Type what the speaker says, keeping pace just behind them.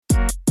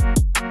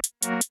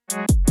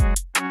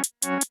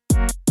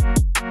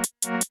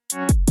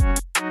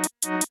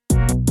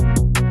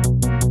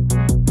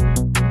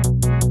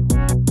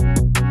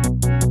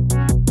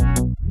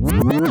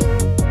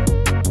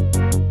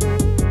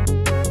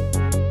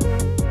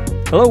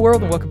Hello,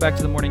 world, and welcome back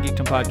to the Morning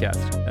Geekdom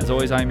podcast. As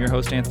always, I am your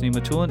host, Anthony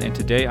Matulin, and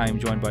today I am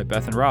joined by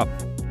Beth and Rob.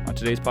 On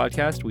today's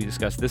podcast, we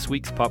discuss this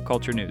week's pop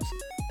culture news.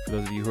 For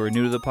those of you who are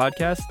new to the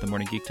podcast, the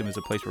Morning Geekdom is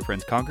a place where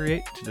friends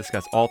congregate to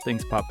discuss all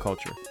things pop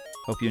culture.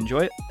 Hope you enjoy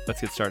it. Let's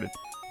get started.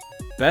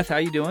 Beth, how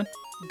you doing?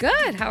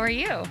 Good. How are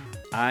you?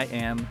 I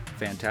am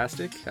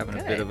fantastic. Having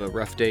Good. a bit of a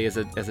rough day as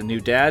a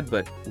new dad,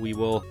 but we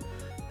will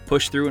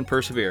push through and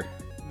persevere.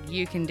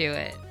 You can do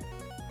it.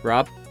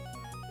 Rob,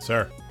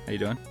 Sir, how you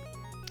doing?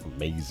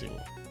 amazing.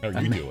 How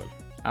are you doing?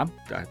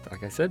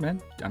 Like I said,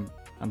 man,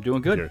 I'm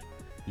doing good.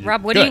 You're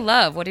Rob, what do good. you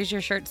love? What does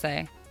your shirt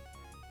say?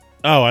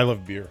 Oh, I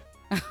love beer.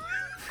 Of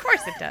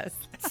course it does.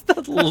 It's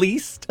the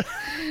least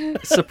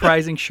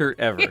surprising shirt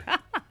ever.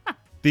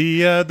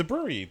 The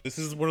brewery. This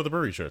is one of the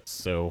brewery shirts.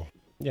 So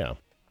yeah.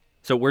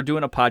 So we're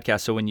doing a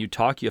podcast, so when you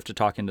talk, you have to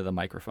talk into the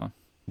microphone.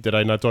 Did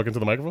I not talk into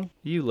the microphone?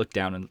 You look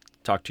down and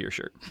talk to your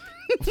shirt.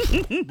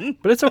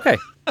 But it's okay.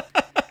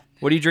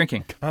 What are you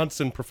drinking?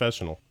 Constant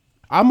professional.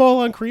 I'm all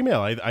on cream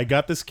ale. I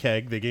got this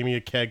keg. They gave me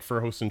a keg for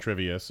hosting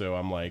trivia, so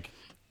I'm like,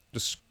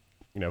 just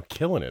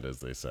killing it, as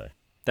they say.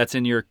 That's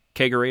in your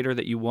kegerator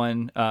that you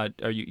won.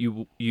 Or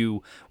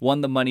you won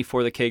the money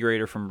for the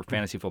kegerator from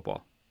fantasy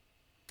football.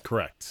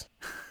 Correct.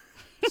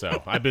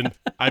 So I've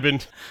been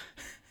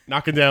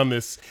knocking down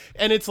this,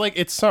 and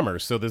it's summer,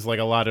 so there's like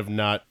a lot of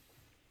not.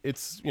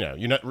 It's you're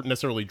not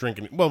necessarily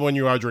drinking. Well, when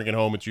you are drinking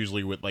home, it's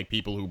usually with like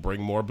people who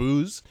bring more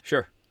booze.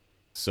 Sure.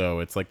 So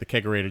it's like the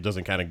kegerator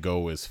doesn't kind of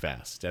go as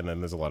fast, and then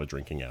there's a lot of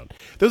drinking out.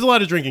 There's a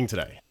lot of drinking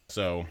today,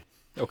 so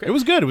Okay. it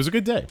was good. It was a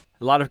good day.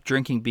 A lot of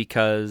drinking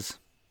because.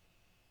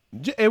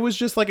 It was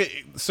just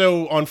like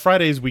so on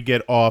Fridays we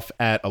get off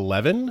at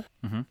 11.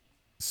 Mm-hmm.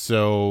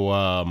 So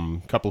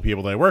a couple of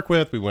people that I work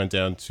with, we went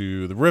down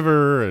to the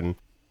river and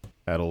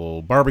had a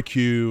little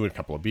barbecue and a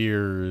couple of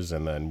beers,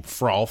 and then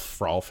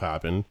frolf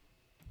happened,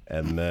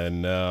 and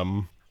then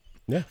and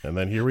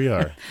then here we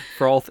are.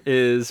 Frolf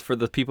is, for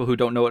the people who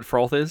don't know what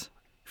frolf is,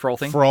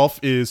 frolfing. Frolf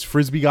is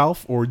frisbee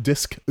golf or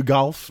disc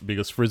golf,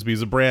 because frisbee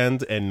is a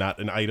brand and not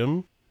an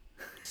item.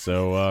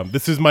 So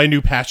this is my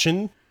new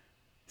passion.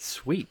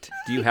 Sweet.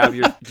 Do you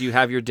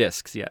have your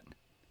discs yet?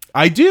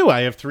 I do.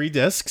 I have 3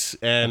 discs,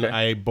 and Okay.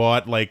 I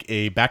bought like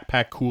a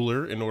backpack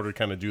cooler in order to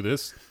kind of do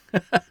this.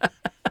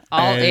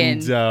 All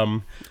and, in.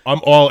 I'm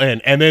all in.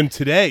 And then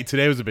today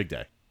was a big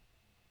day.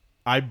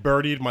 I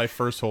birdied my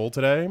first hole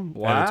today, and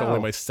it's only Wow.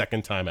 my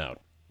second time out.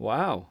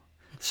 Wow.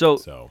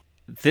 So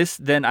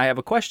then I have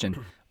a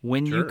question.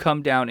 When you Sure.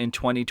 come down in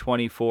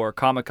 2024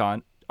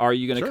 Comic-Con, are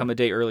you going to Sure. come a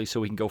day early so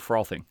we can go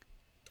frolfing?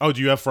 Oh, do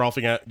you have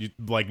frolfing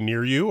like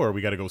near you, or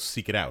we got to go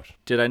seek it out?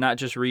 Did I not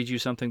just read you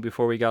something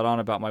before we got on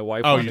about my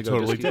wife? Oh, wanting you to go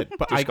totally disc did.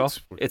 But disc golf?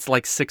 It's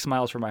like 6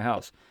 miles from my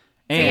house. So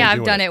And yeah, I've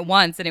doing done it. it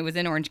once, and it was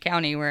in Orange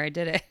County where I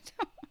did it.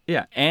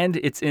 yeah, and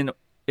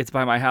it's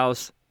by my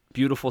house,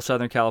 beautiful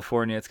Southern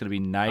California. It's going to be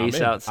nice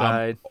I'm in.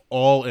 outside. I'm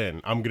all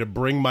in. I'm gonna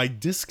bring my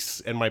discs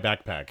and my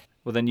backpack.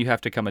 Well, then you have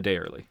to come a day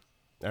early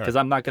All because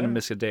right. I'm not going to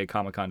miss a day at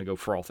Comic-Con to go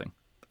frolfing.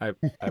 I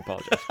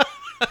apologize.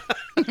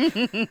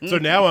 So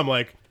now I'm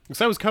like, because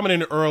I was coming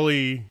in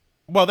early.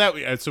 Well,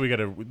 so we got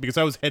to, because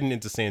I was heading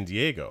into San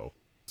Diego.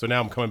 So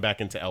now I'm coming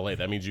back into LA.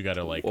 That means you got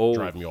to like Whoa.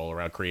 drive me all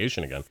around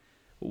creation again.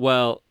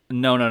 Well,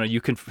 no. You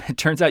can. It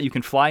turns out you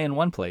can fly in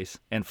one place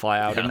and fly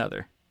out Yeah.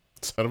 another.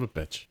 Son of a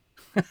bitch.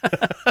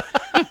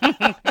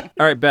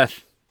 All right,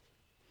 Beth.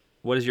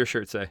 What does your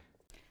shirt say?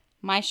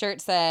 My shirt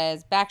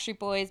says Backstreet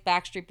Boys,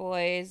 Backstreet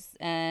Boys,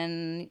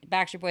 and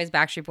Backstreet Boys,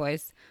 Backstreet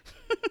Boys.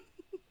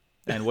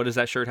 And what does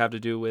that shirt have to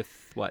do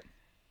with what?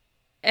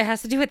 It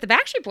has to do with the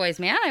Backstreet Boys,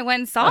 man. I went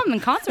and saw them in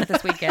concert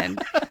this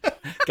weekend.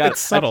 Got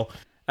It's subtle.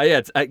 Yeah,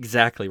 it's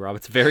exactly, Rob.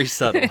 It's very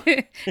subtle.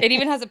 It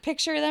even has a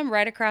picture of them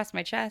right across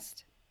my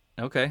chest.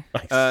 Okay.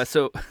 Nice.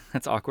 So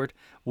that's awkward.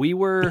 We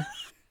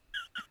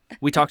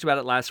talked about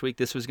it last week.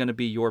 This was going to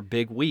be your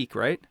big week,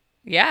 right?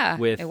 Yeah,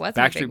 With it was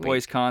my big Backstreet week.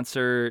 Boys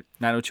concert,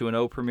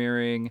 90210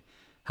 premiering,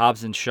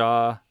 Hobbs and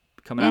Shaw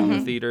coming out in the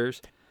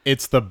theaters.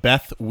 It's the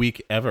Beth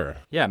week ever.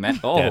 Yeah, man.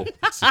 Oh,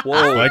 Yeah.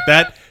 whoa. Like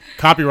that?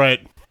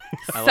 Copyright.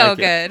 I So like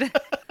it.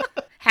 good.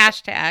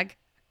 Hashtag.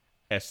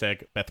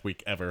 Hashtag Beth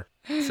week ever.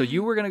 So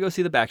you were going to go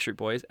see the Backstreet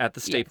Boys at the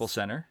Staples Yes.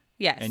 Center,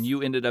 Yes. and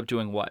you ended up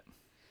doing what?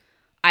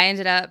 I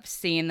ended up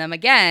seeing them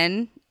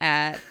again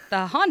at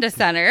the Honda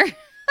Center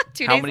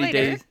 2 How days many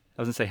later. days?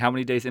 I was going to say, how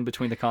many days in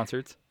between the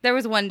concerts? There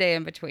was one day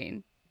in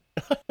between.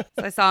 So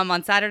I saw them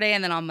on Saturday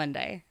and then on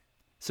Monday.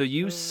 So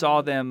you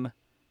saw them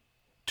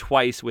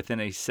twice within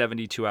a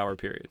 72-hour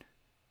period.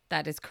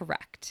 That is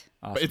correct.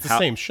 Awesome. But it's the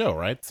same show,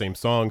 right? Same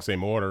song,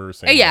 same order.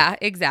 Same Yeah,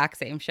 exact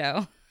same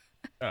show.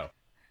 Oh.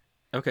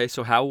 Okay,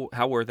 so how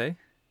were they?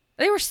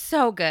 They were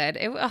so good.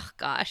 Oh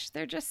gosh,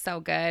 they're just so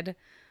good.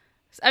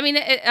 I mean,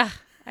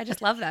 I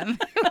just love them.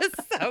 It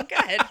was so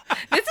good.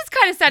 This is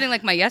kind of sounding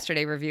like my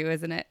yesterday review,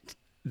 isn't it?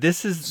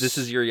 This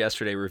is your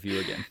yesterday review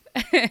again.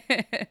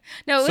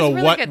 No, it was So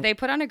really what- good. They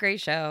put on a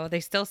great show. They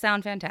still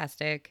sound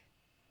fantastic.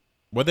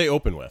 What'd they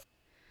open with?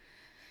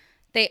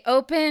 They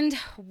opened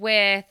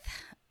with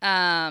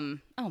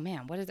oh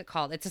man, what is it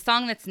called? It's a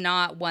song that's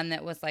not one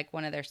that was like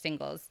one of their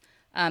singles.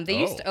 They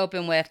used to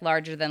open with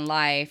Larger Than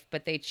Life,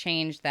 but they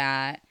changed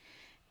that.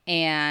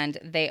 And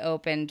they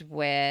opened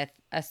with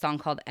a song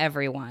called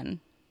Everyone.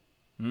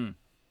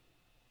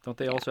 Don't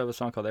they also have a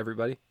song called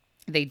Everybody?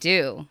 They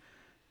do.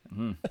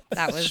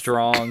 That was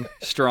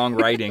strong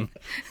writing.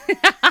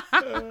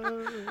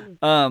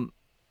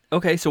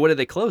 Okay, so what did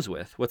they close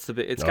with? What's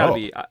the? It's got to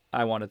be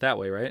I Want It That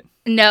Way, right?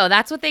 No,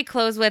 that's what they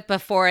close with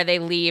before they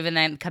leave and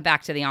then come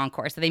back to the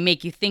encore. So they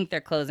make you think they're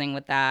closing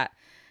with that,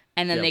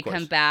 and then they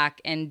come back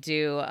and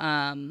do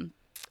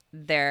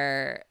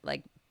their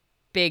like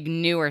big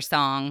newer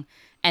song,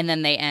 and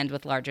then they end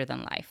with Larger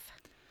Than Life.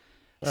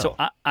 So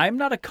I'm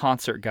not a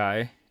concert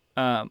guy.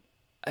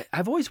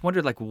 I've always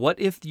wondered, like, what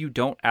if you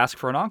don't ask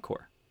for an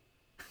encore?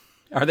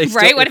 Are they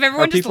still, right? What if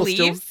everyone just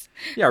leaves?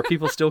 Are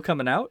people still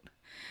coming out?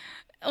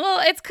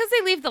 Well, it's because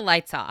they leave the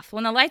lights off.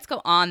 When the lights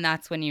go on,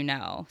 that's when you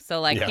know. So,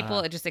 like,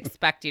 people just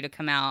expect you to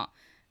come out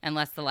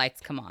unless the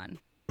lights come on.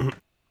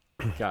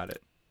 Got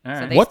it. All right.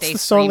 So they What's stay the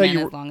song that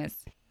screaming as long as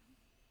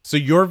So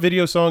your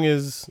video song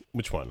is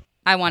which one?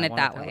 I Want It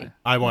That Way.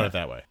 I Want It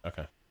That Way.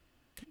 Okay.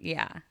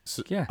 Yeah.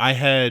 So Yeah. I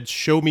had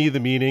Show Me the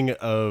Meaning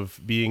of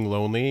Being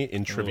Lonely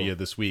in trivia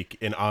this week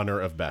in honor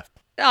of Beth.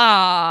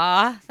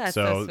 Aw, that's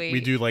so sweet.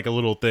 We do like a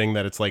little thing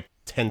that it's like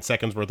 10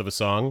 seconds worth of a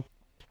song.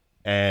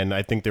 And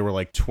I think there were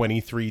like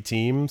 23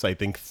 teams. I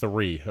think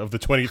 3 of the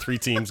 23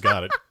 teams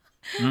got it.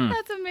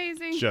 That's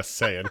amazing. Just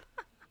saying.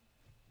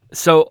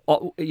 So,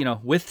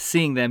 with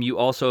seeing them, you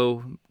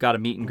also got a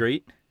meet and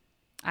greet.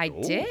 I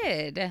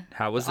did.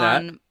 How was that?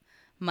 On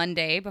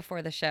Monday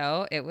before the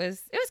show. It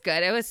was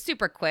good. It was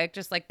super quick,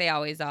 just like they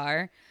always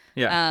are.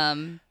 Yeah.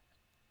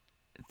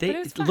 But it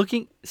was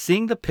fun.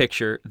 Seeing the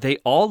picture, they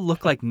all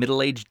look like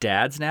middle-aged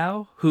dads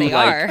now. They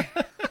are.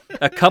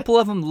 A couple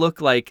of them look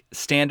like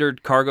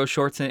standard cargo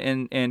shorts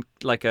and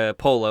like a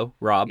polo,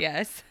 Rob.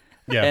 Yes.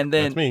 Yeah, and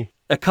then that's me.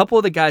 A couple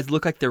of the guys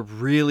look like they're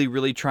really,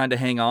 really trying to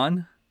hang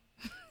on.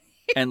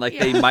 And like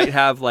they might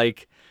have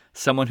like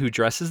someone who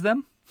dresses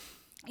them.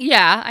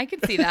 Yeah, I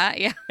can see that.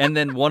 Yeah. And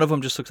then one of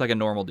them just looks like a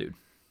normal dude.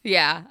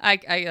 Yeah, I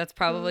that's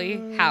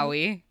probably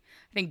Howie.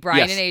 I think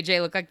Brian and AJ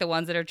look like the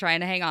ones that are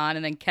trying to hang on,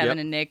 and then Kevin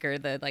and Nick are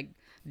the like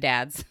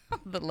dads,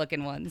 the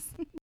looking ones.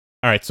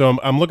 All right, so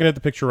I'm looking at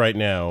the picture right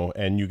now,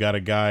 and you got a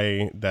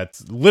guy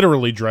that's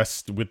literally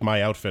dressed with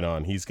my outfit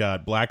on. He's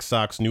got black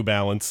socks, New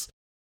Balance,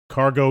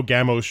 cargo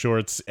gamo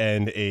shorts,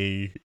 and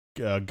a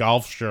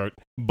golf shirt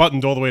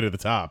buttoned all the way to the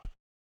top.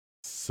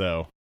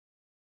 So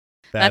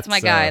that's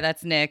my guy.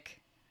 That's Nick.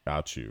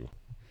 Got you.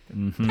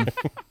 Mm-hmm.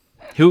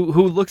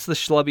 Who looks the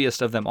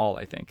schlubbiest of them all,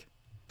 I think.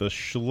 The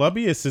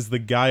schlubbiest is the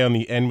guy on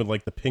the end with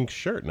like the pink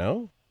shirt,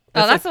 no?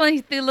 That's the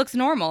one who looks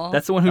normal.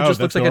 That's the one who just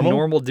looks like a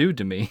normal dude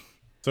to me.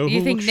 So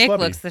you think Nick schlubby?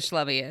 looks the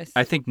schlubbiest?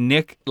 I think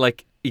Nick,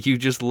 like, you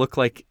just look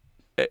like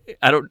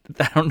I don't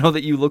know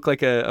that you look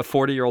like a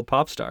 40-year-old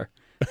pop star.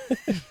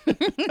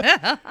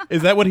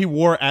 Is that what he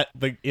wore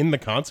in the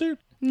concert?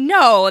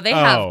 No, they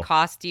have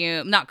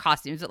not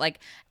costumes, but like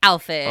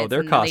outfits. Oh,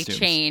 they're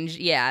costumes.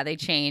 They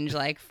change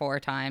like 4 or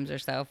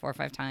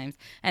 5 times.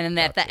 And then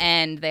at the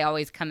end, they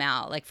always come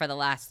out, like for the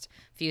last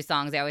few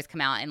songs, they always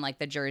come out in like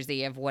the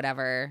jersey of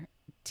whatever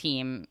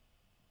team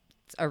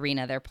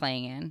arena they're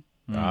playing in.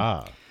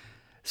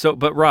 So,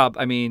 but Rob,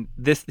 I mean,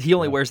 he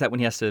only wears that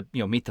when he has to,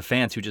 meet the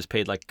fans who just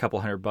paid like a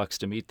couple $100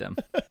 to meet them.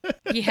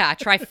 Yeah,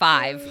 try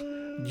 5.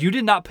 You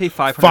did not pay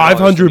 $500.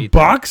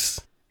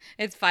 $500?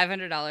 It's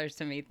 $500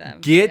 to meet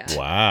them.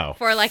 Wow.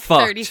 For like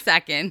 30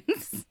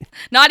 seconds.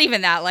 Not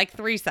even that, like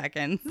 3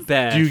 seconds.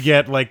 Beth. Do you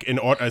get like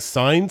a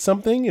sign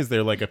something? Is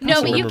there like a piece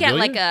of you get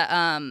like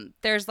memorabilia?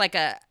 there's like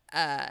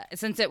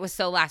since it was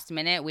so last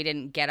minute, we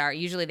didn't get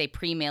usually they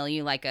pre-mail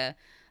you like a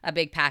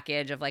big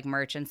package of like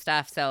merch and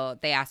stuff. So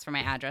they asked for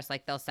my address,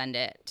 like they'll send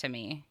it to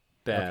me.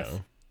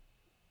 Beth.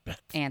 Okay.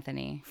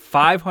 Anthony.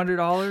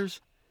 $500?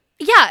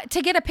 Yeah,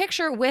 to get a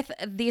picture with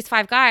these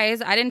 5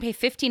 guys. I didn't pay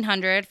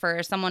 $1,500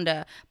 for someone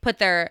to put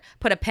a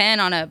pen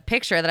on a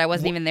picture that I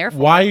wasn't even there for.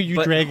 Why are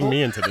you dragging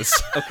me into this?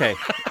 Okay.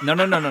 No.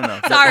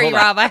 Sorry,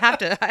 Rob. I have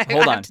to.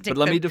 Hold on. But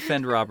let me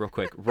defend Rob real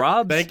quick.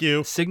 Rob's Thank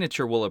you.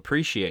 signature will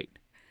appreciate.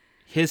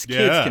 His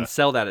kids can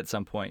sell that at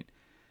some point.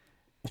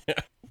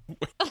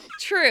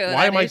 True.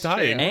 Why am I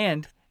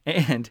dying?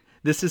 And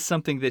this is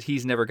something that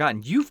he's never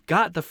gotten. You've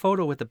got the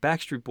photo with the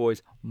Backstreet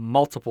Boys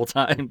multiple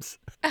times.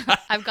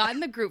 I've gotten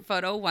the group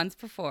photo once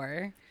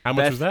before. How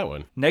much was that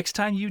one? Next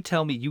time you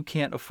tell me you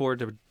can't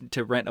afford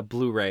to rent a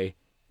Blu-ray,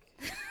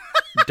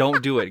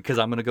 don't do it because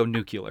I'm going to go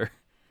nuclear.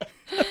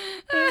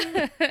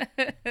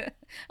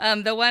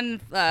 The one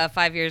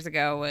 5 years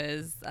ago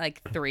was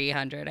like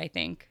 $300, I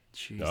think.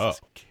 Jesus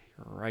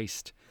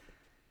Christ.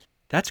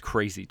 That's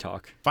crazy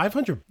talk.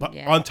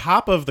 $500 on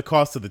top of the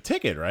cost of the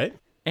ticket, right?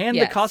 And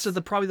the cost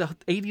of probably the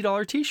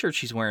 $80 T-shirt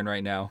she's wearing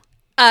right now.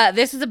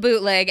 This is a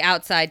bootleg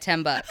outside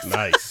 $10.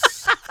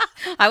 Nice.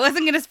 I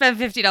wasn't going to spend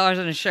 $50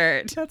 on a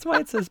shirt. That's why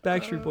it says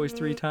Backstreet Boys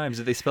 3 times.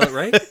 Did they spell it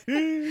right?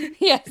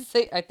 Yes,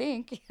 I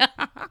think.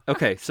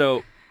 Okay,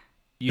 so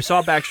you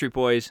saw Backstreet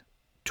Boys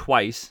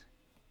twice.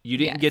 You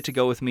didn't get to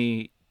go with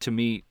me to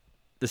meet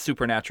the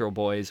Supernatural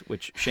boys,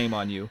 which shame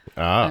on you.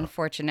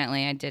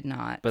 Unfortunately, I did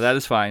not. But that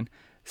is fine.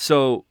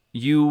 So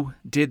you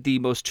did the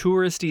most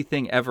touristy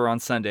thing ever on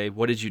Sunday.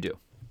 What did you do?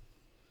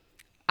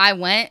 I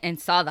went and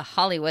saw the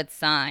Hollywood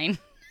sign.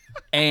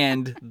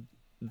 And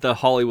the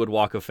Hollywood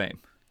Walk of Fame.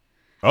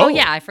 Oh,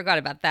 yeah, I forgot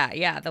about that.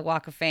 Yeah, the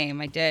Walk of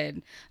Fame. I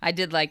did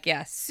like,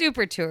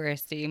 super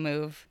touristy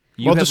move.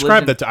 Well,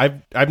 describe that.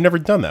 I've never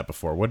done that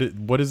before.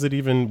 What is it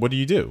even? What do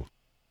you do?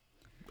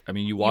 I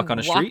mean, you walk on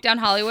a street? Walk down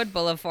Hollywood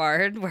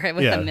Boulevard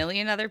with a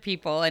million other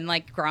people and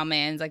like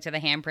Grauman's, like to the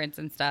handprints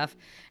and stuff.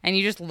 And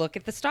you just look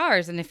at the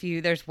stars. And if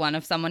there's one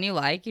of someone you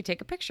like, you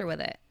take a picture with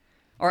it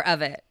or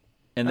of it.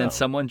 And then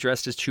someone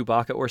dressed as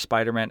Chewbacca or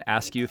Spider-Man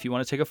asks you if you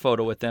want to take a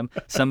photo with them.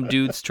 Some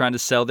dude's trying to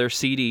sell their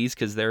CDs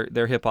because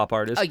they're hip-hop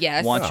artists. Oh,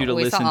 yes. Want you to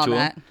listen to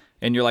them.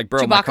 And you're like,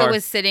 bro, Chewbacca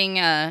was sitting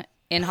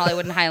in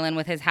Hollywood and Highland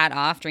with his hat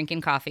off,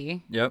 drinking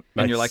coffee. Yep.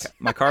 Nice. And you're like,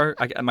 my car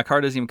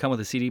doesn't even come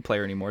with a CD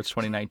player anymore. It's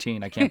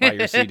 2019. I can't buy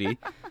your CD.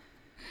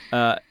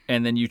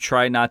 And then you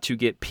try not to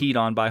get peed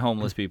on by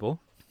homeless people.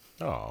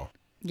 Oh.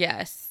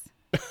 Yes.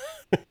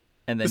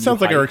 And then this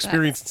sounds like our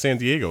experience in San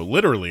Diego.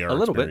 Literally our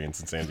experience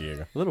in San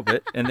Diego. A little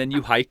bit. And then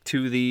you hike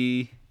to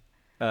the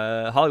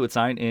Hollywood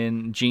sign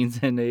in jeans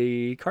and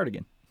a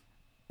cardigan.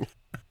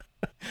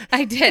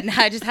 I did.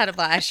 I just had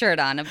a shirt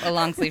on, a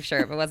long sleeve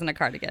shirt, but it wasn't a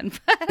cardigan.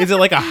 Is it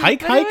like a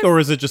hike, or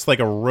is it just like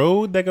a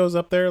road that goes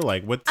up there?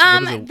 Like what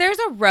is it? There's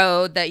a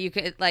road that you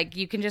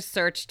can just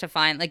search to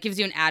find, like gives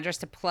you an address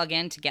to plug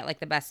in to get like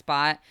the best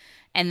spot.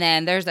 And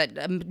then there's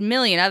a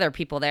million other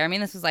people there. I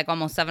mean, this was like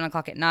almost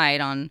 7:00 at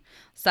night on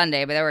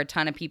Sunday, but there were a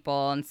ton of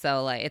people. And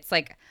so like, it's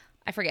like,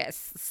 I forget,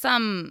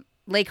 some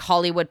Lake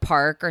Hollywood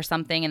Park or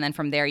something. And then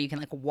from there you can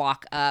like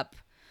walk up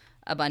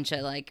a bunch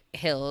of like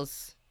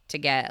hills to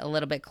get a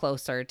little bit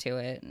closer to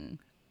it. And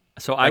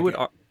so I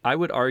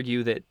would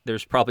argue that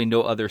there's probably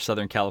no other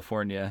Southern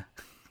California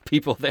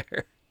people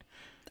there.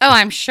 Oh,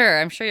 I'm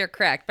sure you're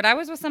correct. But I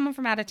was with someone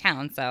from out of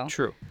town, so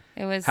true.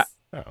 It was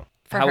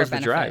how was the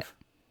drive?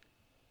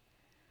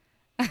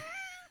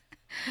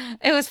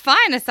 It was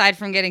fine, aside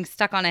from getting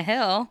stuck on a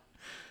hill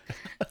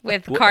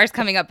with cars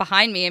coming up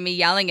behind me and me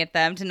yelling at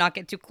them to not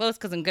get too close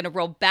because I'm going to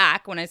roll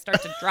back when I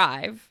start to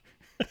drive.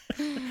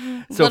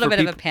 A little bit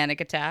of a panic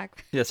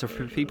attack. Yeah, so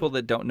for people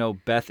that don't know,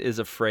 Beth is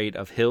afraid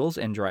of hills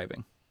and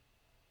driving.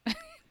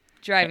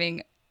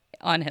 Driving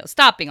on hills,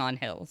 stopping on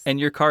hills. And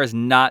your car is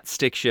not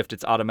stick shift,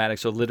 it's automatic,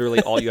 so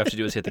literally all you have to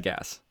do is hit the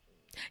gas.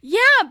 Yeah,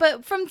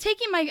 but from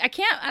taking I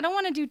don't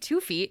want to do 2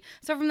 feet.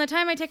 So from the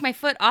time I take my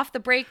foot off the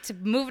brake to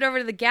move it over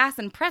to the gas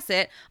and press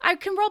it, I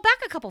can roll back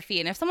a couple feet.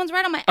 And if someone's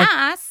right on my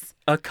ass.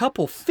 A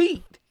couple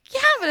feet? Yeah,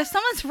 but if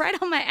someone's right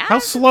on my ass. How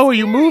slow are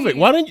you moving?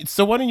 Why don't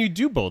you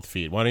do both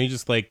feet? Why don't you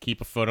just like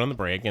keep a foot on the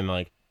brake and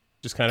like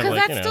just kind of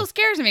like, that still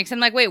scares me because I'm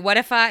like, wait, what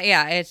if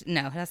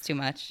no, that's too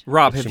much.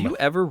 Rob, have you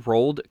ever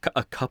rolled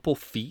a couple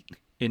feet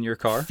in your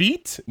car?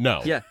 Feet?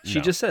 No. Yeah,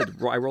 she just said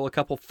I roll a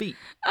couple feet.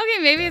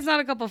 Okay, maybe it's not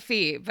a couple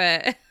feet,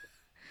 but if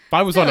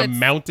I was on a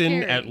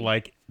mountain at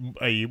like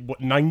a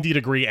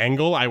 90-degree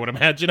angle, I would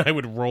imagine I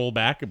would roll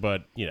back,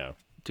 but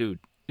dude,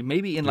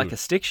 maybe in like a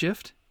stick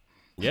shift.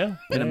 Yeah,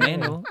 in a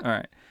manual. All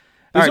right.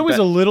 There's always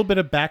a little bit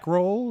of back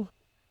roll,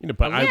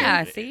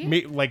 but see,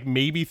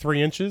 maybe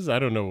 3 inches. I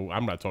don't know.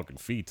 I'm not talking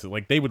feet. So,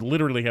 like they would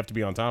literally have to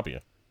be on top of you.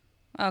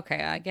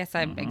 Okay, I guess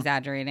I'm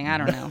exaggerating. I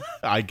don't know.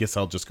 I guess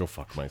I'll just go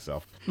fuck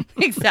myself.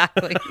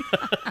 Exactly.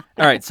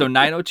 All right, so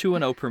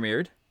 90210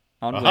 premiered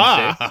on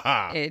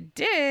Wednesday. It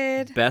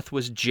did. Beth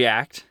was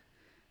jacked.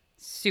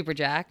 Super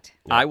jacked.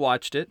 Yeah. I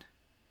watched it.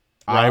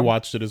 I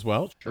watched it as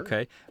well. Sure.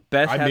 Okay.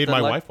 I made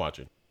my wife watch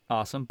it.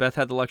 Awesome. Beth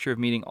had the luxury of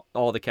meeting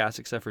all the cast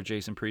except for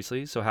Jason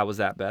Priestley. So how was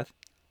that, Beth?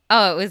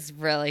 Oh, it was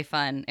really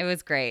fun. It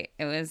was great.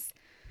 It's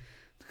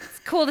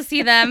cool to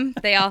see them.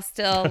 They all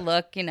still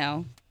look,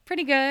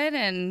 pretty good,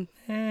 and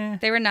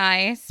they were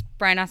nice.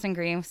 Brian Austin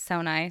Green was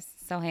so nice,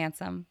 so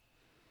handsome.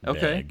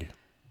 Okay. Big.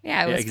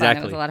 Yeah, it was fun.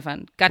 It was a lot of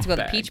fun. Got to go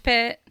to the Peach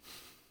Pit.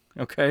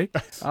 Okay.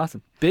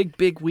 Awesome.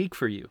 Big week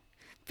for you.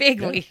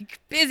 Big week.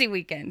 Busy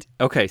weekend.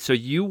 Okay, so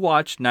you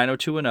watched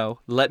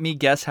 90210. Let me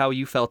guess how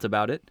you felt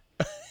about it.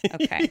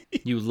 Okay.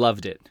 You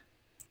loved it.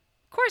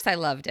 Of course I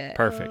loved it.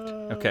 Perfect.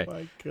 Okay. Oh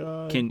my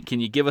God. Can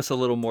you give us a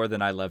little more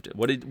than I loved it?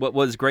 What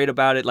was great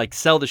about it? Like,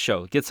 sell the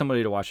show. Get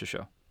somebody to watch the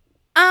show.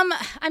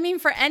 I mean,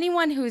 for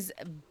anyone who's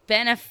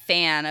been a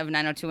fan of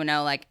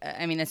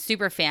 90210, a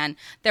super fan,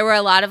 there were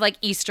a lot of like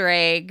Easter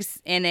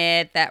eggs in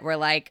it that were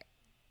like,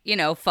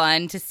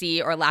 fun to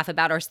see or laugh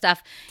about, or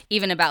stuff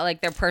even about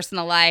like their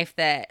personal life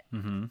that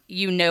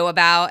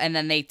about, and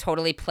then they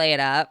totally play it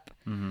up.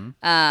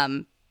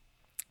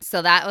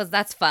 So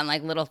that's fun,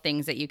 like little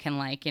things that you can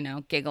like,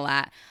 giggle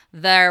at.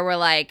 There were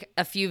like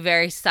a few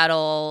very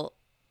subtle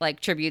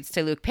like tributes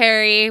to Luke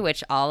Perry,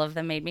 which all of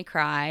them made me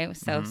cry. It was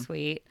so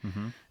sweet.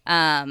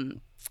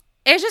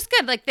 It was just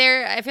good. Like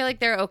I feel like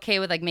they're okay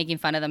with like making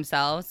fun of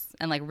themselves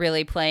and like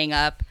really playing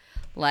up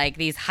like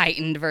these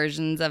heightened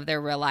versions of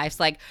their real lives.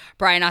 Like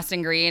Brian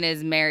Austin Green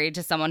is married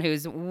to someone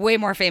who's way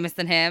more famous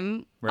than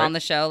him on the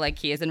show, like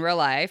he is in real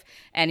life,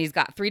 and he's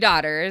got 3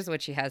 daughters,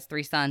 which he has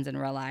 3 sons in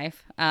real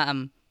life.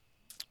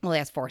 Well, he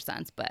has 4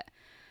 sons, but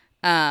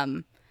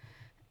and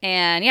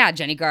yeah,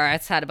 Jenny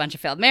Garth's had a bunch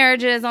of failed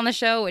marriages on the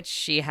show, which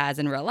she has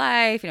in real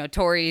life.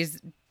 Tori's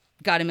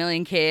got a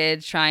million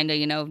kids trying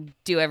to,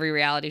 do every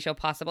reality show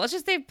possible. It's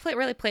just they've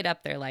really played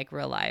up their like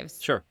real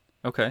lives. Sure.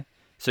 Okay.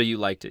 So you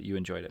liked it. You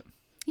enjoyed it.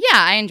 Yeah,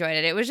 I enjoyed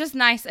it. It was just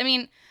nice. I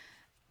mean,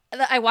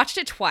 I watched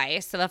it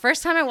twice. So the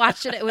first time I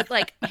watched it, it was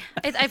like,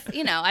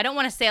 I don't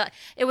want to say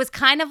it was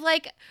kind of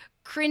like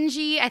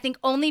cringy. I think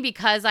only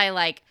because I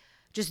like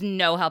just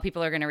know how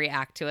people are going to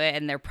react to it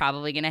and they're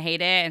probably going to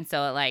hate it. And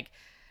so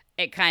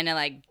it kind of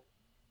like,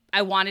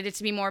 I wanted it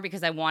to be more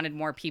because I wanted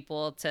more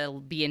people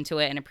to be into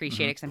it and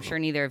appreciate it. Cause I'm sure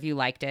neither of you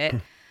liked it.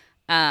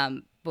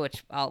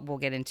 Which we'll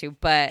get into,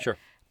 but, sure.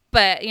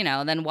 But,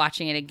 then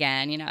watching it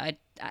again,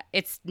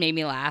 it's made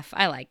me laugh.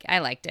 I liked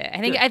it.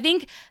 I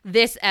think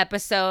this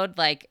episode,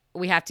 like,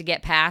 we have to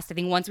get past. I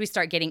think once we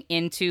start getting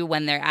into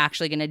when they're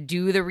actually going to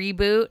do the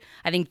reboot,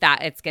 I think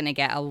that it's going to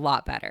get a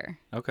lot better.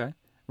 Okay.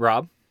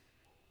 Rob?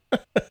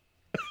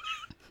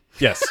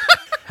 Yes.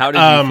 How did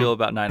you feel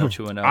about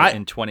 90210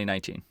 in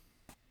 2019?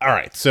 All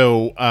right.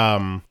 So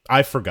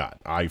I forgot.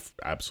 I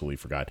absolutely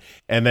forgot.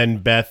 And then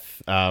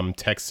Beth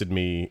texted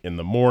me in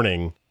the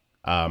morning,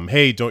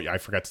 hey, I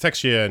forgot to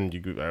text you. And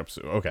you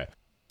okay.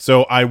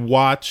 So I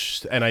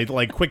watched, and I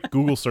like quick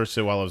Google searched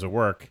it while I was at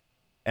work.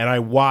 And I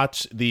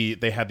watched they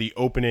had the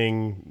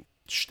opening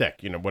shtick,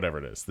 whatever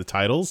it is, the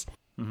titles.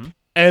 Mm-hmm.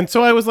 And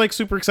so I was like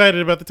super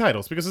excited about the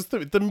titles because it's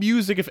the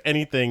music, if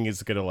anything,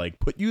 is going to like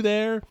put you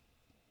there.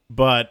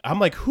 But I'm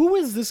like, who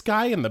is this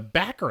guy in the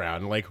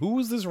background? Like, who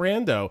is this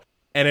rando?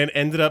 And it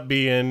ended up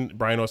being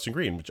Brian Austin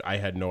Green, which I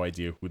had no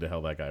idea who the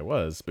hell that guy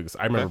was because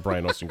I remember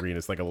Brian Austin Green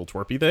is like a little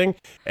twerpy thing.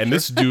 And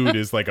this dude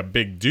is like a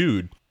big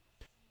dude.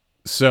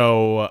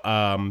 So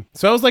I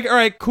was like, all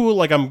right, cool.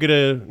 Like, I'm going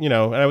to,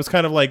 and I was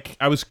kind of like,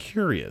 I was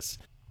curious.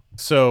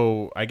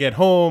 So I get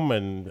home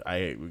and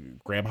I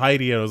grab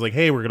Heidi and I was like,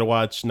 hey, we're going to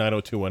watch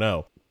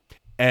 90210.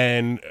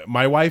 And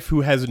my wife,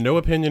 who has no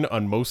opinion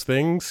on most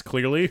things,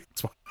 clearly,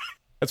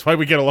 that's why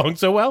we get along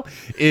so well,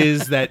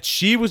 is that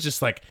she was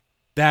just like,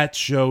 that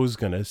show's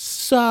gonna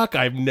suck.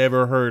 I've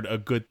never heard a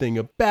good thing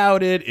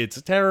about it.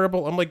 It's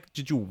terrible. I'm like,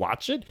 did you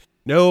watch it?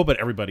 No, but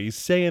everybody's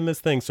saying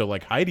this thing. So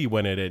like Heidi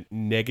went in at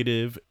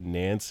negative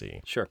Nancy.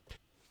 Sure.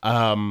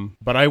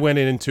 But I went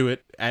into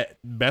it at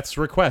Beth's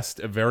request,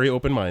 very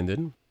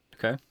open-minded.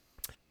 Okay.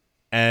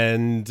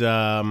 And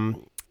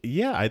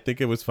yeah, I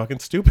think it was fucking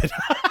stupid.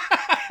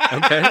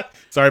 Okay.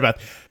 Sorry,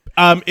 Beth.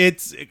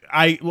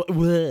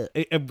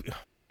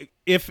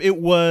 If it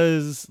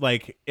was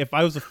like, if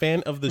I was a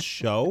fan of the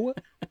show,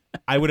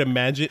 I would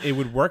imagine it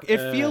would work.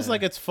 It feels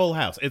like it's Full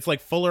House. It's like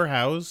Fuller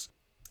House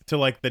to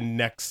like the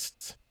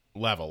next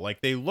level.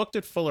 Like they looked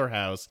at Fuller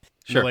House.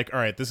 And they're like, all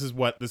right, this is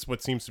what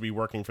seems to be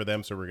working for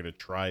them. So we're going to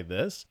try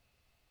this.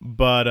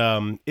 But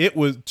it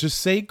was, to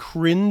say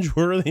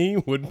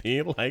cringeworthy would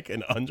be like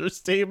an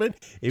understatement.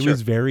 It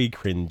was very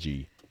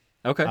cringy.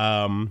 Okay.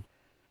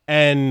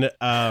 And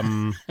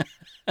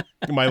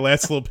my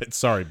last little bit.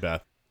 Sorry,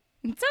 Beth.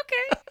 It's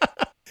okay.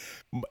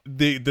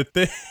 The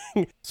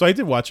thing. So I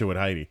did watch it with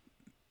Heidi,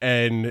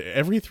 and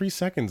every 3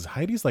 seconds,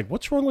 Heidi's like,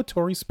 "What's wrong with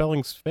Tori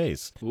Spelling's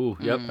face?" Ooh,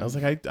 yep. I was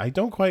like, I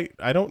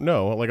don't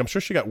know. Like, I'm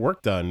sure she got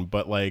work done,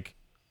 but like,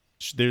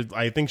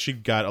 I think she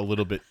got a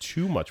little bit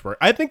too much work.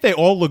 I think they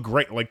all look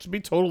great. Like, to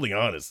be totally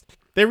honest,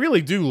 they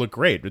really do look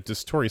great. But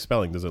just Tori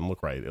Spelling doesn't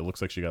look right. It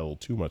looks like she got a little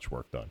too much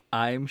work done.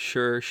 I'm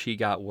sure she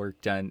got work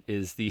done.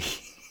 Is the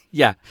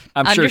yeah?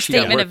 I'm sure she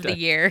got work understatement of done. The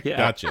year. Yeah.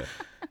 Gotcha.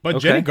 But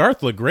okay. Jenny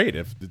Garth looked great.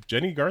 If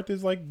Jenny Garth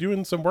is like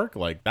doing some work,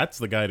 like that's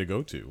the guy to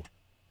go to.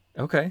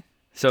 Okay.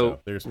 So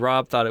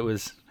Rob thought it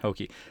was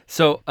hokey.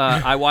 So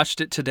I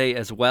watched it today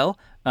as well.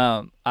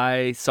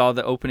 I saw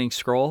the opening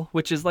scroll,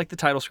 which is like the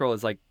title scroll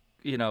is like,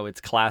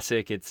 it's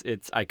classic. It's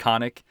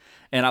iconic.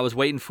 And I was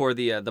waiting for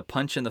the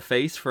punch in the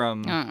face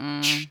from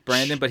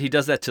Brandon, but he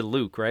does that to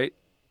Luke, right?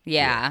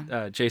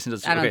 Yeah. Jason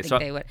does. I don't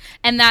think they would.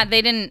 And that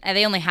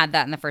they only had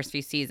that in the first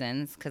few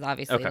seasons because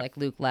obviously like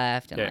Luke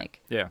left and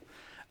Yeah.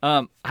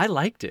 I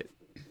liked it.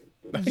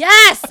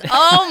 Yes.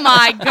 Oh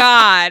my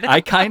God. I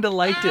kind of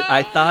liked it.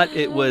 I thought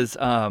it was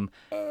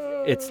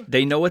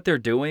they know what they're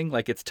doing.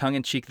 Like it's tongue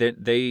in cheek.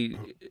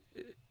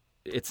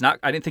 It's not.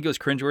 I didn't think it was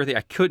cringeworthy.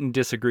 I couldn't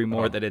disagree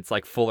more that it's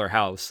like Fuller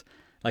House.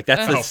 Like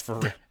that's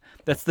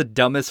the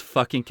dumbest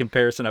fucking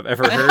comparison I've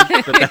ever heard.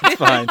 But that's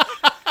fine.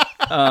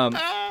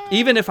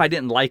 Even if I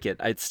didn't like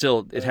it,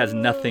 it has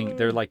nothing.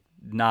 They're like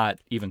not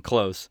even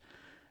close.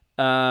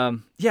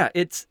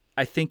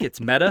 I think it's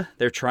meta.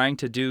 They're trying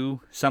to do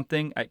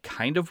something. It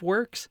kind of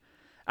works.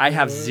 I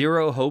have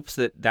zero hopes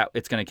that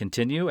it's going to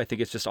continue. I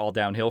think it's just all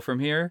downhill from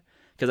here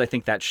because I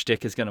think that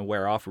shtick is going to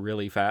wear off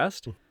really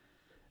fast.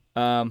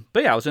 But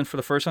yeah, I was in for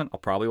the first one. I'll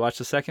probably watch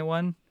the second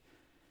one,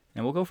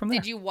 and we'll go from there.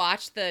 Did you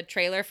watch the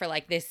trailer for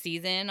like this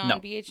season on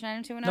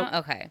BH90210? Nope.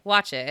 Okay,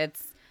 watch it.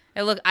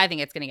 I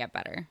think it's going to get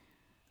better.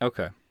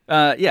 Okay.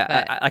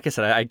 Like I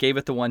said, I gave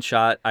it the one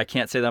shot. I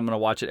can't say that I'm going to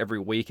watch it every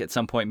week. At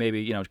some point,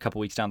 maybe a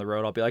couple weeks down the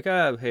road, I'll be like,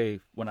 hey,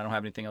 when I don't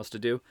have anything else to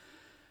do.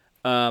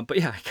 But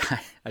yeah,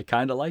 I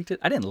kind of liked it.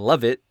 I didn't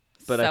love it,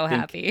 but but so I think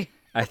happy.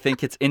 I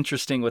think it's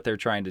interesting what they're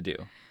trying to do.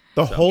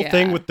 The whole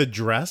thing with the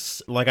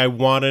dress, like I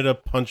wanted to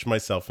punch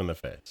myself in the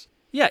face.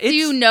 Yeah, do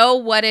you know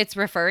what it's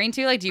referring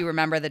to? Like, do you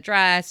remember the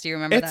dress? Do you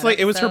remember? It's like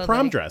it was her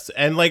prom dress,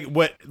 and like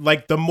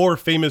the more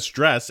famous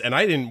dress. And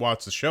I didn't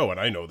watch the show, and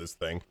I know this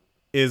thing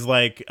is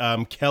like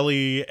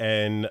Kelly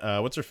and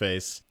what's her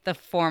face, the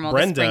formal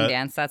Brenda, the spring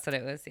dance. That's what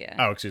it was. Yeah.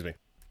 Oh, excuse me.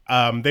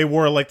 They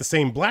wore like the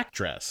same black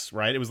dress,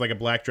 right? It was like a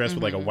black dress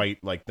with like a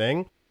white like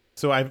thing.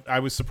 So I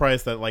was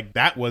surprised that like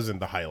that wasn't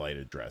the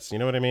highlighted dress. You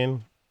know what I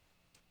mean?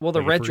 Well,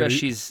 the red dress,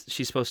 she's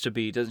supposed to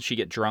be. Doesn't she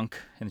get drunk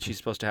and she's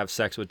supposed to have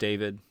sex with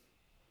David?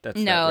 That's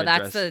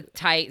the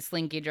tight,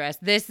 slinky dress.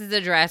 This is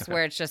a dress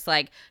where it's just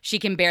like she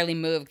can barely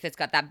move because it's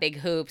got that big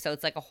hoop, so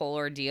it's like a whole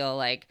ordeal.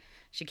 Like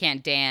she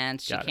can't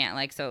dance, she can't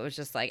like. So it was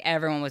just like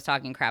everyone was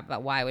talking crap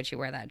about why would she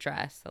wear that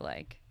dress. So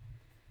like,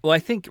 well, I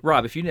think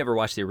Rob, if you never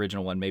watched the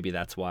original one, maybe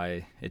that's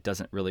why it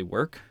doesn't really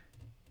work.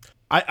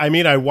 I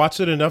mean, I watched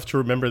it enough to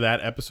remember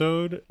that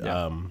episode.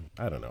 Yeah.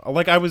 I don't know.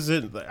 Like I was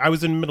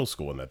in middle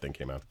school when that thing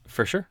came out.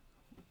 For sure.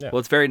 Yeah. Well,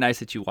 it's very nice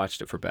that you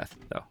watched it for Beth,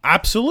 though.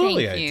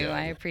 Absolutely, Thank you. I did.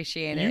 I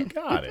appreciate it. You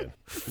got it.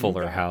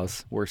 Fuller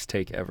House, worst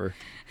take ever.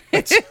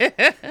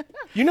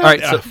 You know, all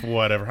right, so,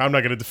 whatever. I'm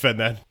not going to defend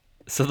that.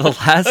 So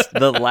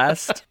the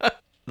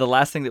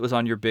last thing that was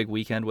on your big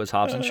weekend was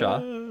Hobbs and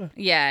Shaw.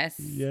 Yes.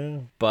 Yeah.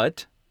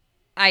 But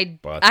I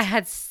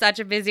had such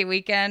a busy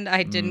weekend.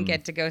 I didn't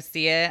get to go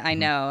see it. I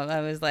know.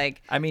 I was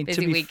like,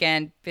 busy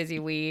weekend, busy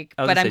week.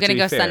 But I'm going to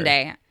go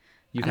Sunday.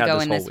 I'm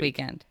going this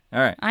weekend. All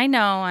right. I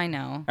know.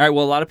 All right.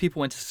 Well, a lot of people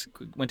went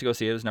to go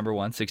see it. It was number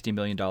one, $60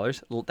 million.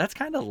 That's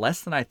kind of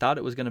less than I thought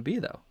it was going to be,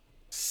 though.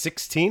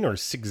 16 or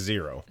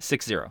 60?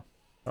 60.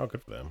 Oh,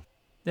 good for them.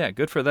 Yeah,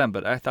 good for them.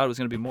 But I thought it was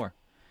going to be more.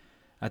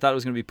 I thought it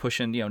was going to be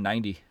pushing,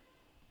 90.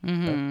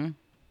 Mm-hmm.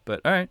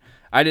 But all right.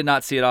 I did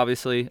not see it,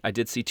 obviously. I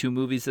did see 2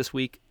 movies this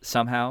week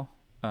somehow,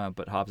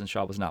 but Hobbs and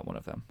Shaw was not one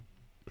of them.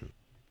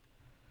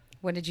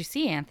 What did you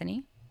see,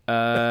 Anthony?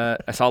 I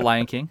saw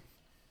Lion King.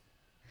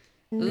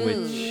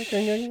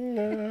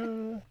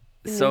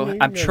 So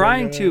I'm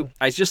trying to.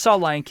 I just saw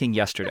Lion King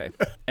yesterday,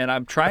 and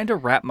I'm trying to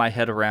wrap my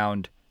head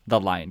around the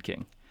Lion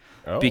King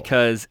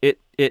because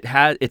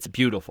it's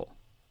beautiful.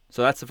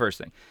 So that's the first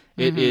thing.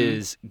 It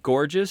is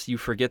gorgeous. You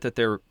forget that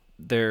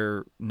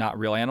they're not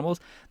real animals.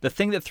 The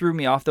thing that threw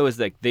me off though is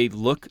that they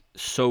look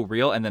so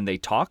real, and then they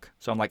talk.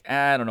 So I'm like,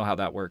 I don't know how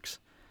that works.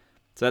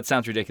 So that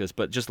sounds ridiculous,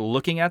 but just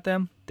looking at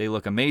them, they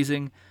look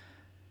amazing.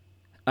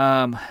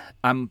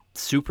 I'm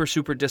super,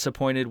 super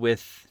disappointed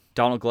with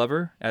Donald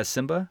Glover as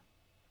Simba.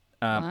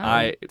 Wow.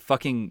 I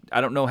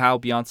don't know how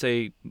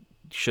Beyonce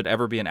should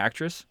ever be an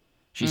actress.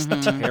 She's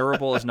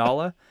terrible as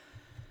Nala.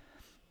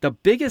 The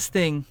biggest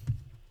thing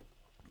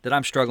that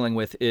I'm struggling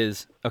with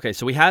is, okay,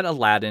 so we had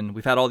Aladdin,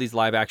 we've had all these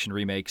live action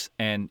remakes,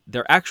 and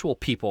they're actual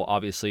people,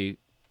 obviously,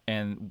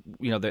 and,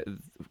 they're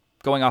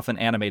going off an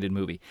animated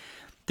movie.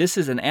 This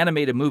is an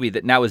animated movie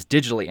that now is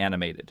digitally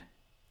animated.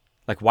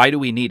 Like, why do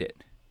we need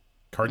it?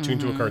 Cartoon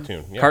to a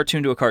cartoon. Yeah.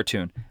 Cartoon to a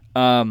cartoon.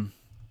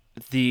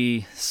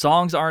 The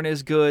songs aren't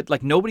as good.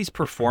 Like, nobody's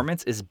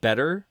performance is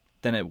better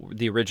than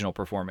the original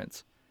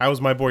performance. How was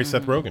my boy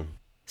Seth Rogen?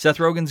 Seth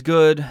Rogen's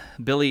good.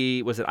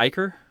 Billy, was it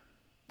Eichner?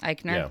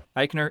 Eichner. Yeah.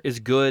 Eichner is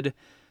good.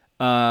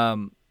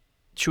 Chiwetel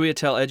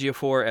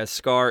Ejiofor as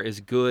Scar is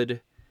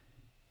good.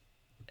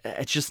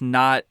 It's just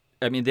not...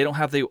 I mean, they don't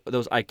have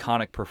those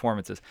iconic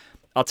performances.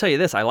 I'll tell you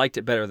this. I liked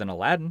it better than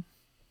Aladdin.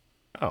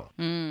 Oh.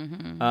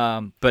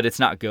 But it's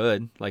not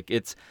good. Like,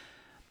 it's...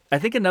 I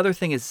think another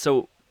thing is,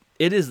 so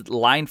it is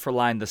line for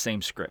line the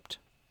same script.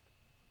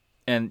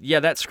 And yeah,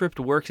 that script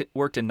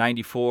worked in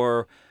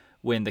 94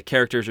 when the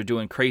characters are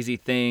doing crazy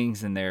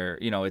things and they're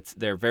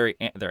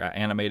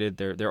animated,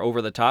 they're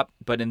over the top.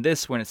 But in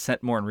this, when it's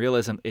set more in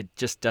realism, it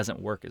just doesn't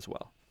work as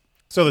well.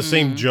 So the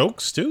same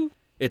jokes too?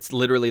 It's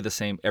literally the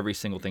same. Every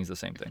single thing's the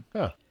same thing.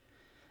 Huh.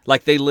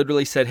 Like, they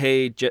literally said,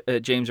 hey,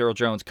 James Earl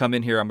Jones, come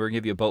in here. I'm going to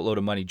give you a boatload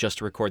of money just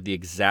to record the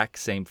exact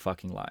same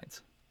fucking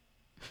lines.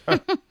 Huh.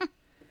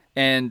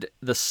 And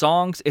the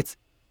songs,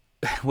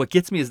 what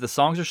gets me is the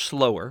songs are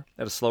slower,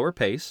 at a slower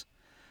pace.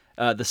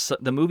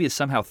 The movie is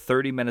somehow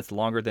 30 minutes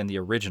longer than the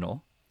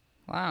original.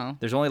 Wow.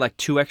 There's only like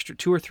 2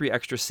 or 3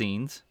 extra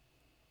scenes.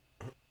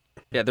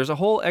 Yeah, there's a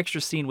whole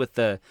extra scene with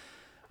the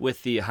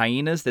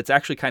hyenas that's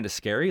actually kind of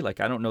scary. Like,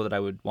 I don't know that I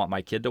would want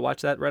my kid to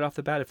watch that right off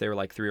the bat if they were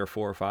like 3 or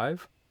 4 or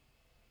 5.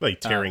 Like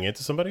tearing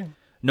into somebody?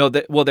 No,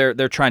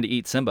 they're trying to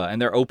eat Simba,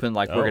 and they're open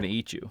like, we're gonna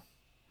eat you,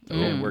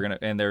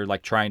 and they're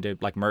like trying to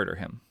like murder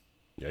him.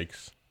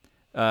 Yikes.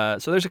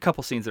 So there's a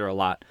couple scenes that are a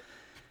lot.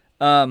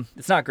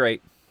 It's not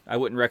great. I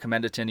wouldn't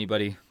recommend it to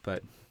anybody.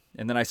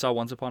 And then I saw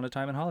Once Upon a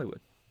Time in Hollywood.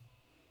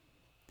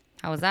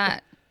 How was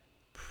that?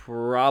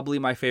 Probably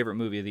my favorite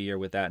movie of the year,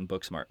 with that and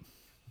Booksmart.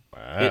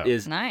 Wow. It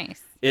is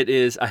nice. It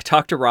is. I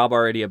talked to Rob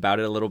already about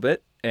it a little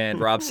bit, and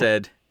Rob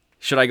said,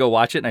 should I go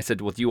watch it? And I said,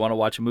 well, do you want to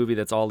watch a movie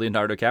that's all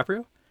Leonardo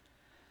DiCaprio?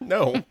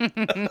 No.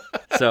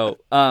 So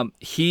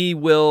he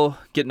will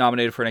get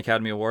nominated for an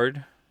Academy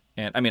Award.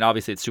 And, I mean,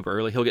 obviously it's super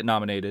early. He'll get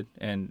nominated,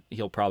 and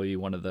he'll probably be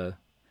one of the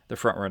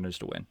front runners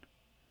to win.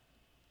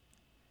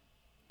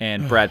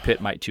 and Brad Pitt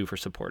might too for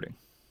supporting.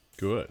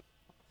 Good.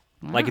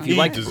 Wow. Like if you He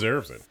like,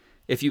 deserves it.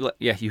 if you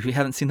you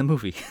haven't seen the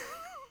movie.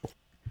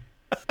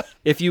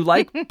 If you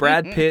like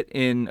Brad Pitt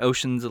in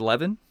Ocean's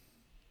 11,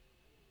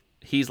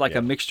 he's like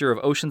a mixture of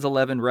Ocean's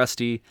 11,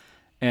 Rusty,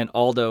 and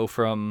Aldo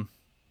from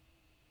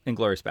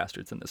Inglourious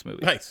Bastards in this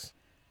movie. Nice.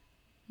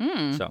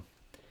 So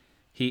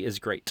he is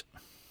great.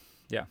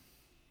 Yeah.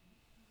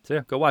 So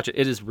yeah, go watch it.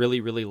 It is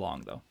really, really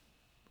long though.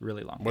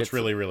 Really long. What's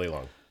really, really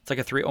long? It's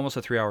like almost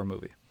a 3-hour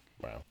movie.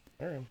 Wow.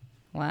 All right.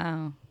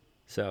 Wow.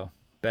 So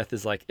Beth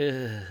is like,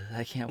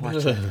 I can't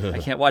watch it. I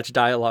can't watch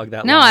dialogue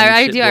that No, long.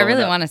 I do. I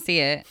really want to see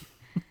it.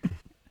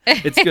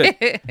 It's good.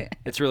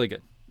 It's really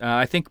good.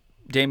 I think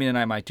Damien and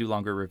I might do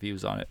longer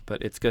reviews on it,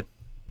 but it's good.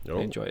 I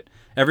enjoy it.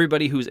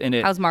 Everybody who's in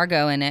it. How's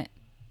Margot in it?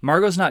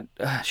 Margot's not.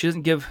 She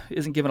isn't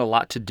given a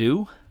lot to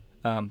do,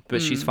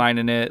 but she's fine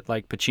in it.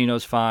 Like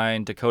Pacino's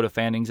fine. Dakota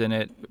Fanning's in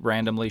it.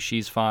 Randomly,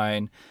 she's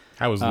fine.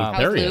 How is Luke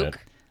Perry in it?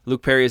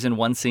 Luke Perry is in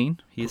one scene.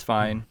 He's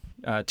fine.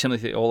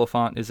 Timothy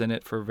Olyphant is in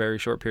it for a very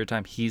short period of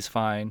time. He's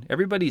fine.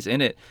 Everybody's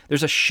in it.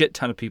 There's a shit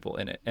ton of people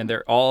in it, and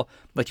they're all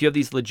like, you have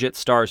these legit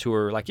stars who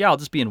are like, yeah, I'll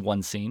just be in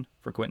one scene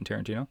for Quentin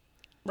Tarantino.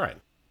 Right.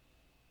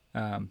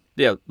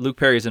 Yeah, Luke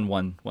Perry's in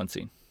one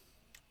scene.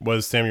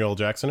 Was Samuel L.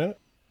 Jackson in it?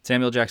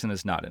 Samuel Jackson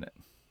is not in it.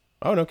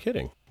 Oh, no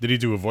kidding. Did he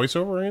do a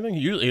voiceover or anything?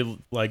 Usually,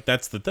 like,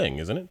 that's the thing,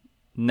 isn't it?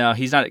 No,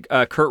 he's not.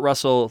 Kurt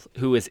Russell,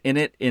 who is in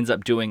it, ends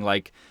up doing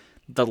like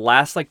the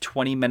last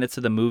 20 minutes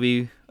of the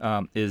movie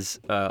is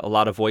a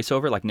lot of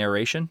voiceover, like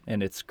narration,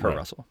 and it's Kurt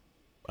Russell.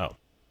 Oh.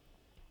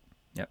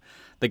 Yeah.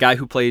 The guy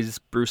who plays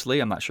Bruce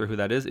Lee, I'm not sure who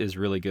that is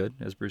really good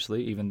as Bruce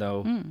Lee, even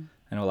though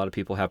I know a lot of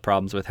people have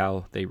problems with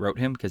how they wrote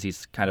him because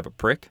he's kind of a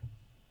prick.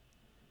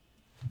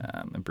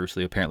 And Bruce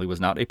Lee apparently was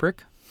not a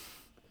prick.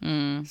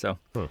 So,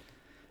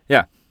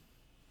 yeah.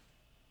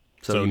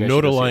 So no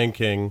to Lion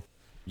King,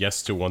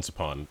 yes to Once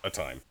Upon a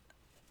Time.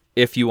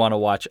 If you want to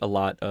watch a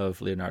lot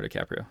of Leonardo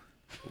DiCaprio.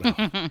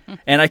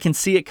 And I can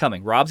see it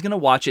coming. Rob's going to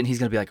watch it, and he's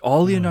going to be like,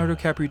 all Leonardo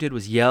DiCaprio did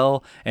was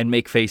yell and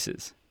make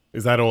faces.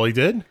 Is that all he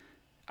did?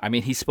 I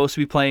mean, he's supposed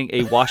to be playing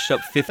a washed-up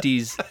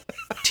 50s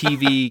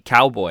TV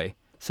cowboy.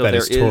 So that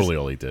is totally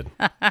all he did.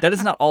 That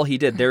is not all he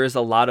did. There is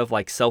a lot of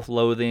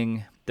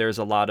self-loathing. There's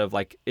a lot of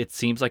it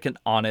seems like an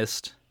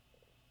honest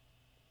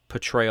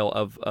portrayal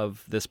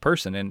of this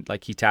person, and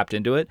he tapped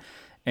into it,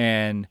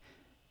 and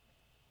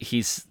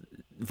he's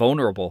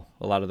vulnerable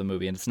a lot of the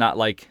movie, and it's not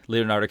like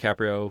Leonardo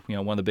DiCaprio,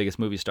 one of the biggest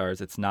movie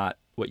stars. It's not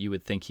what you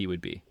would think he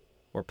would be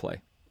or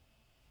play.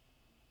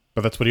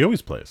 But that's what he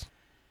always plays.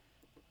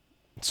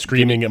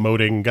 Screaming,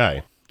 emoting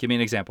guy. Give me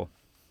an example.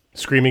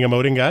 Screaming,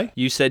 emoting guy?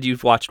 You said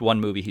you've watched one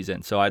movie he's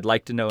in, so I'd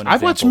like to know an example.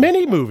 I've watched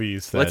many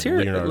movies that Let's hear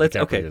Leonardo it.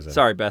 DiCaprio is in.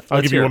 Sorry, Beth.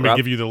 I'll give you one.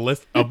 Give you the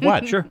list of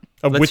what? Sure.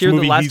 Of Let's which hear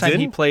movie the last he's time in?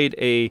 he played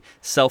a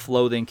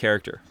self-loathing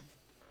character.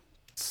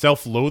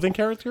 Self-loathing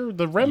character?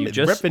 The Revenant. The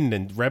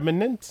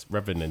Revenant?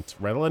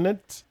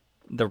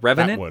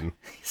 That one.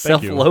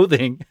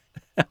 Self-loathing.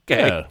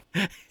 Okay.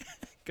 Yeah.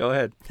 Go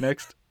ahead.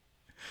 Next.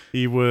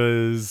 He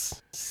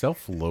was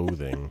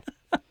self-loathing.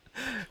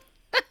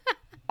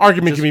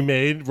 Argument can be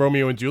made.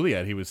 Romeo and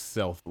Juliet, he was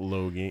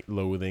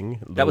self-loathing.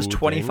 That was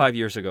 25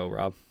 years ago,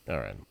 Rob. All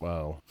right.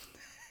 Well.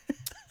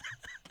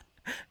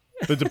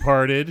 The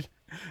Departed.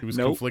 He was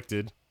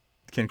conflicted.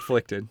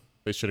 Conflicted.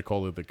 They should have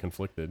called it The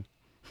Conflicted.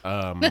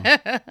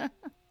 Let's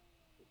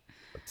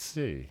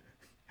see.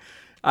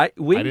 I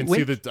didn't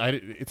see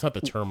it's not The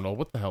Terminal.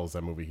 What the hell is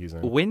that movie he's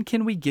in? When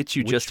can we get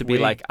you just to be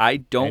like, I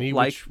don't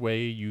like... Which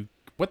way you...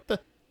 What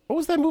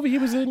was that movie he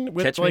was in?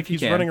 With, Catch Me If You he's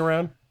Can. running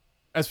around?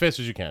 As fast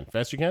as you can.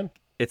 Fast as you can?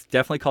 It's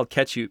definitely called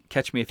Catch Me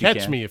If You Can.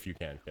 Catch Me If You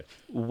Can.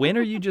 When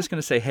are you just going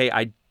to say, hey,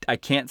 I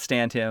can't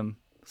stand him,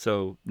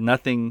 so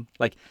nothing...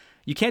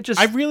 You can't just...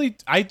 I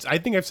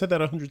think I've said that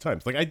 100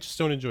 times. I just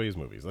don't enjoy his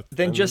movies.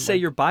 Then just say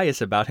you're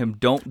biased about him.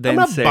 Don't then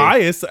say... I'm not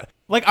biased.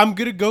 I'm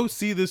going to go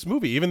see this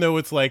movie, even though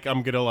it's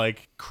I'm going to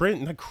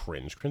cringe. Not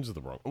cringe. Cringe is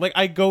the wrong...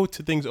 I go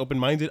to things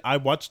open-minded. I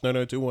watched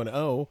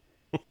 90210.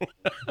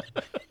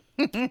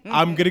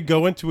 I'm going to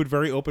go into it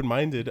very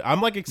open-minded.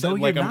 I'm excited.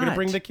 No, I'm going to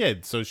bring the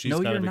kid, so she's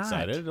kind of not.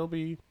 excited. It'll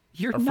be...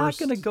 You're not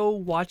going to go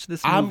watch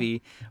this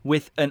movie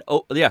with an...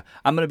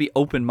 I'm going to be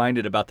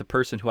open-minded about the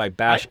person who I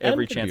bash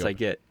every chance I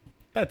get.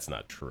 That's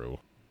not true.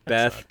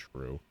 Beth. That's not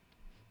true.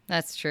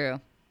 That's true.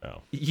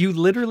 No. You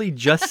literally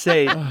just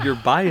say you're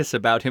biased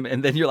about him,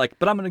 and then you're like,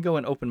 but I'm going to go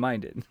in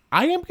open-minded.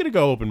 I am going to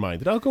go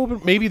open-minded. I'll go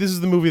open... Maybe this is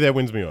the movie that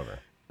wins me over.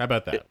 How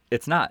about that?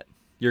 It's not.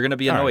 You're going to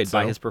be annoyed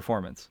by his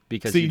performance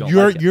because you don't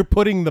like him. You're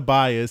putting the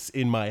bias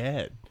in my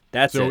head.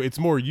 That's so it. It's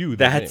more you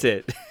than That's me.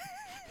 it.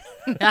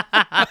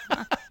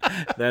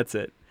 That's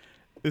it.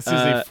 This is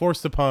a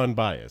forced upon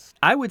bias.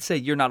 I would say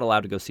you're not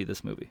allowed to go see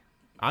this movie.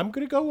 I'm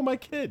going to go with my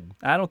kid.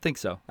 I don't think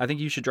so. I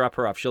think you should drop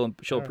her off. She'll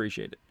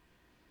appreciate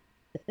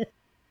it.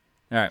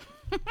 All right.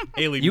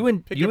 Haley, you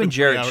and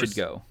Jared should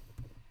go.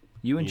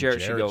 You and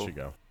Jared should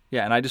go.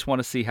 Yeah, and I just want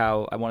to see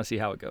how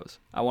it goes.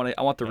 I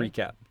want the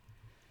recap.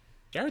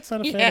 Jared's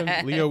not a fan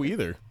of Leo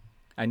either.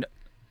 I know.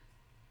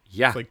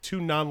 Yeah. It's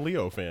two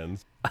non-Leo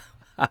fans.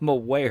 I'm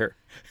aware.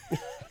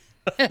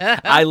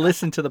 I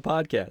listen to the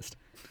podcast.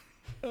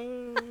 All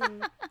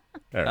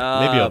right,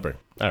 maybe I'll bring.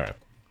 All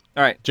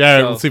right,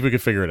 Jared. Let's see if we can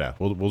figure it out.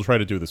 We'll try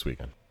to do it this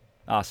weekend.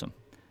 Awesome.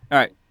 All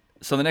right.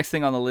 So the next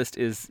thing on the list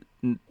is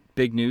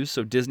big news.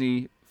 So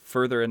Disney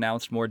further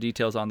announced more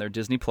details on their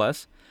Disney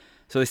Plus.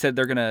 So they said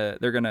they're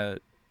gonna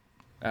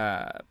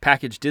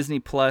package Disney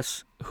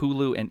Plus,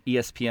 Hulu, and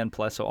ESPN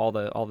Plus. So all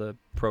the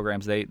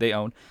programs they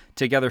own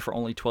together for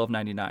only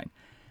 $12.99.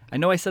 I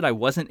know I said I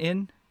wasn't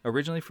in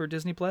originally for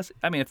Disney Plus.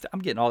 I mean, if I'm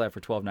getting all that for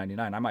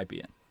 $12.99, I might be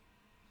in.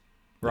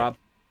 Rob?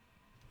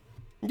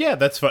 Yeah,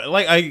 that's fine.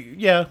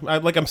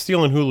 I'm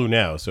stealing Hulu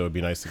now, so it'd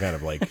be nice to kind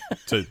of like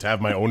to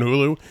have my own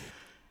Hulu.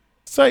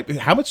 So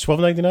how much?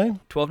 $12.99?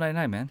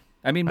 $12.99, man.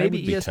 I mean,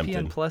 maybe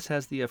ESPN Plus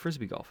has the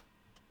Frisbee golf.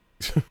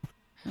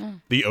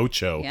 The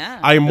Ocho. Yeah.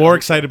 I am more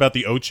excited about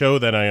the Ocho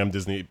than I am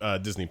Disney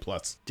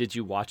Plus. Did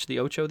you watch the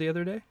Ocho the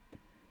other day?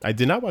 I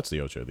did not watch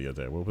the Ocho the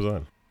other day. What was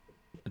on?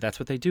 That's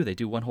what they do. They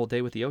do one whole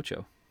day with the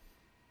Ocho.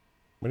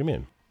 What do you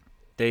mean?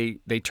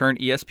 They turn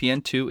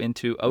ESPN2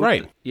 into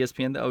right.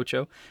 ESPN the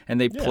Ocho, and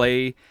they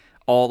play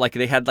all like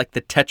they had like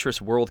the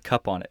Tetris World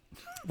Cup on it.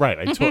 Right.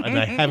 And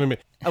I haven't been,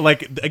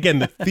 like, again,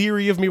 the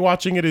theory of me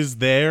watching it is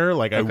there.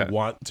 Like, I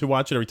want to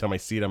watch it. Every time I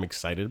see it, I'm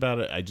excited about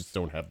it. I just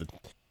don't have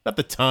not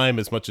the time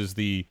as much as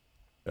the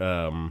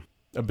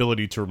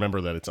ability to remember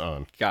that it's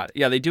on. Got it.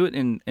 Yeah, they do it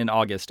in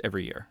August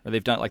every year. Or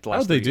they've done it like the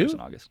last 3 years in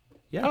August.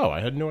 Yeah. Oh,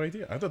 I had no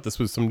idea. I thought this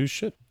was some new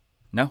shit.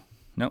 No.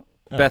 Oh.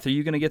 Beth, are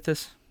you going to get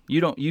this?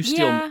 You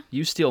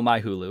steal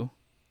my Hulu.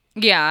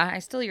 Yeah, I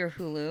steal your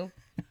Hulu.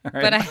 Right.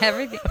 But I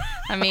everything.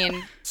 I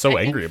mean, so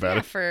angry about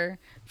it.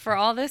 For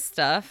all this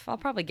stuff, I'll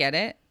probably get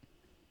it.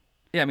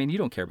 Yeah, I mean, you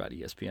don't care about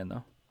ESPN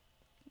though.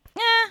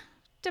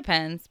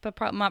 Depends, but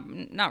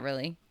not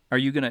really. Are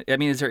you gonna? I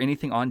mean, is there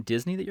anything on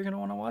Disney that you're gonna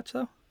want to watch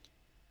though?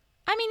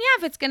 I mean, yeah,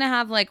 if it's gonna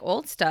have like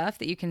old stuff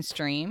that you can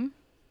stream.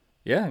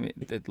 Yeah, I mean,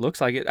 it looks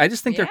like it. I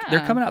just think they're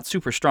coming out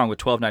super strong with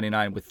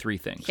 $12.99 with 3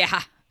 things.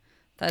 Yeah,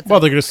 they're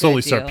gonna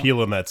slowly start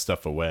peeling that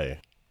stuff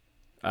away.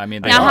 I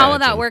mean, now how will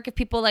that work if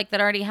people like that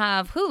already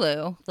have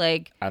Hulu?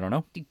 Like, I don't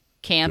know. Do you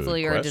cancel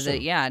or does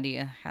it? Yeah,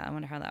 I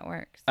wonder how that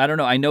works. I don't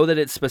know. I know that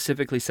it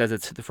specifically says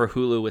it's for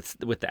Hulu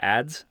with the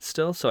ads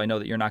still, so I know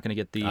that you're not going to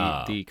get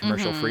the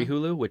commercial free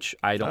Hulu, which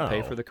I don't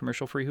pay for the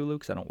commercial free Hulu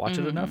because I don't watch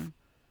it enough.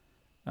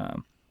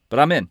 But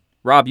I'm in.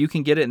 Rob, you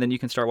can get it, and then you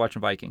can start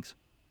watching Vikings.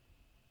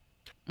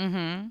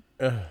 Yeah.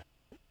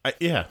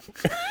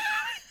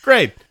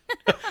 Great.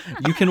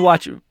 You can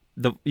watch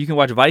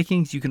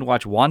Vikings, you can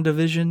watch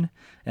WandaVision,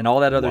 and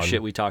all that other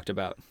shit we talked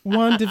about.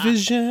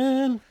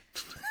 WandaVision.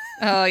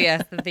 Oh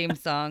yes, the theme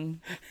song.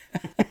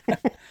 All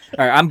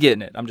right, I'm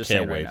getting it. I'm just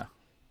saying wait. right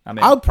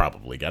now. I'll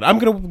probably get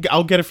it.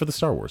 I'll get it for the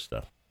Star Wars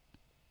stuff.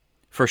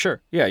 For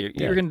sure. Yeah,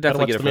 you're going to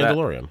definitely get it for the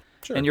Mandalorian.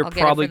 Sure. And you're I'll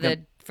probably get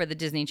it for the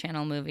Disney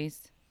Channel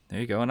movies. There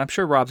you go. And I'm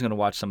sure Rob's going to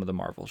watch some of the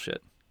Marvel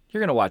shit.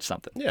 You're going to watch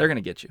something. Yeah. They're going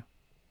to get you.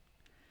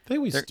 They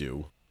always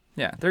do.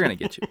 Yeah, they're going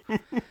to get you.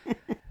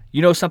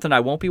 You know something I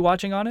won't be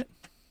watching on it?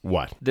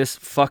 What? This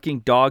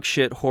fucking dog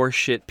shit, horse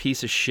shit,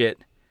 piece of shit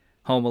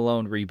Home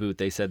Alone reboot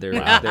they said they're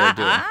doing.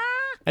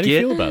 How do you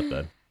feel about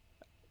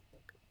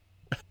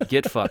that?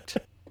 Get fucked.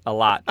 A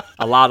lot.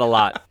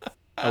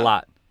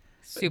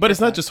 Super but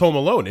it's not just Home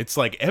Alone. It's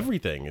like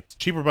everything. It's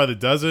Cheaper by the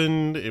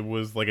Dozen. It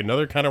was like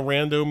another kind of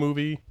rando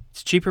movie.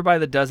 It's Cheaper by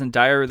the Dozen,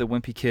 Diary of the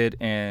Wimpy Kid,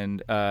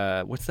 and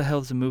what's the hell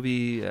is the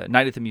movie?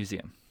 Night at the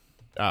Museum.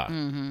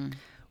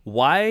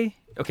 Why?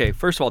 Okay,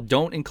 first of all,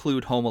 don't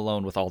include Home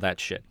Alone with all that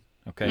shit.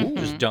 Okay?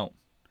 Just don't.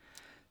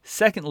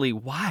 Secondly,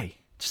 why?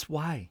 Just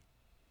why?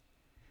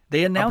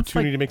 They announced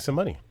opportunity to make some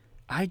money.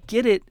 I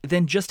get it.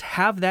 Then just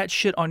have that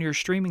shit on your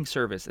streaming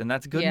service, and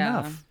that's good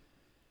enough.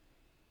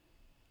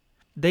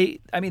 They've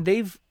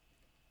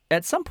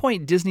at some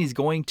point Disney's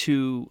going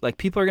to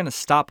people are going to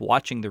stop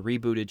watching the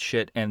rebooted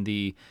shit and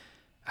the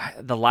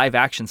live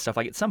action stuff.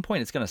 Like at some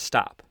point it's going to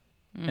stop,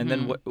 and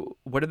then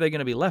what are they going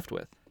to be left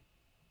with?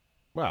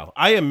 Wow,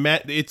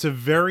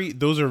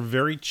 those are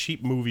very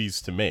cheap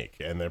movies to make,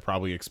 and they're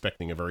probably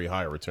expecting a very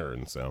high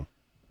return. So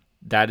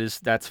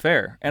that's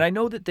fair, and I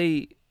know that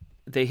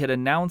they had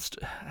announced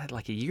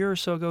like a year or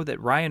so ago that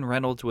Ryan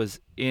Reynolds was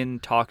in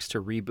talks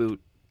to reboot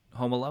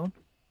Home Alone.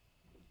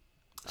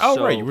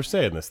 Oh, right. You were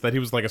saying this, that he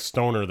was like a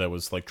stoner that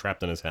was like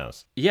trapped in his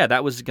house. Yeah,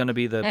 that was going to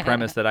be the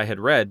premise that I had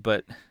read,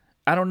 but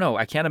I don't know.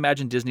 I can't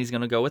imagine Disney's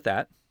going to go with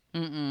that.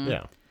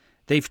 Yeah.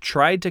 They've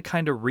tried to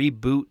kind of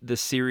reboot the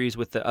series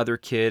with the other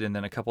kid and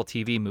then a couple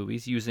TV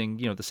movies using,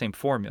 the same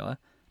formula.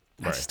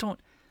 I just don't.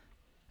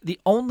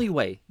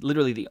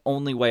 Literally the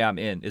only way I'm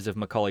in is if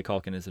Macaulay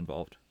Culkin is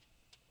involved.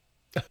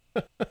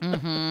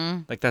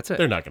 Like, that's it.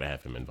 They're not going to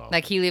have him involved.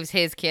 Like he leaves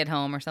his kid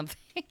home or something.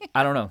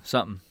 I don't know.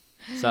 Something.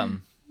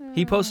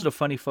 He posted a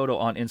funny photo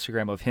on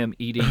Instagram of him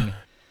eating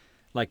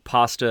like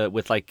pasta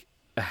with like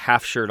a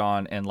half shirt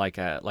on and like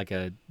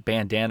a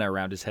bandana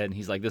around his head, and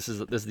he's like, "This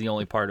is the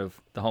only part of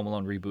the Home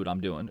Alone reboot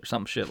I'm doing," or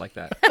some shit like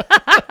that.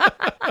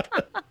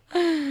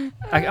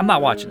 I'm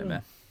not watching it,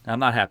 man. I'm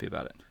not happy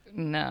about it.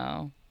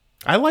 No.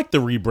 I like the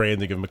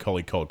rebranding of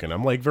Macaulay Culkin.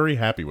 I'm like very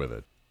happy with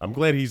it. I'm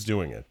glad he's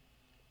doing it.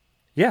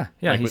 Yeah.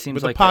 Like, He with, seems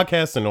with like the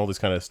podcast and all this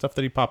kind of stuff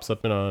that he pops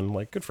up in on.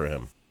 Like, good for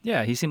him.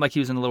 Yeah, he seemed like he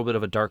was in a little bit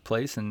of a dark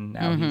place, and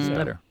now he's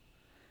better.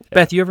 Yeah.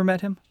 Beth, you ever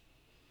met him?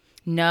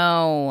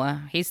 No,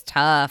 he's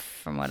tough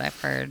from what I've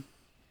heard.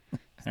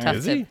 It's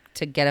tough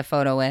to get a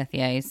photo with.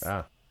 Yeah, he's.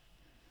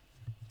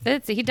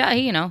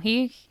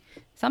 He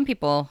some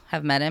people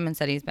have met him and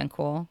said he's been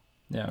cool.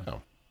 Yeah. Oh.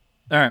 All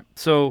right.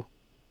 So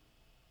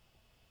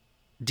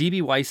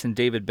DB Weiss and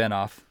David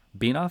Benoff.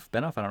 Benoff?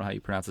 I don't know how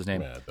you pronounce his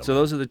name. Yeah, so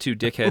those are the two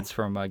dickheads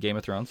from Game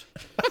of Thrones.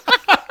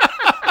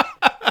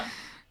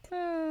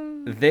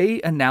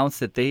 They announced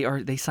that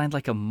they signed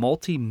like a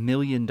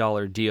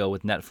multi-million-dollar deal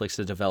with Netflix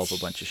to develop a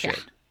bunch of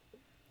shit.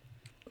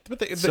 But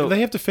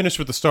they have to finish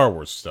with the Star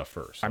Wars stuff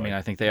first. I mean,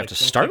 I think they have to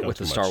start with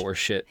the Star Wars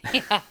shit.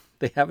 Yeah.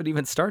 They haven't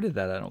even started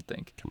that, I don't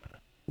think. Come on.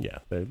 Yeah,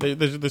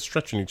 they're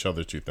stretching each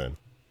other too thin.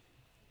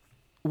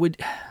 Would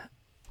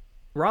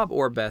Rob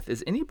or Beth,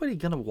 is anybody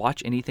going to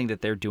watch anything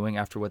that they're doing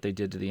after what they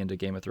did to the end of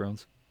Game of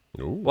Thrones?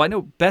 Ooh. Well, I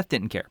know Beth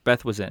didn't care.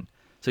 Beth was in.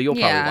 So you'll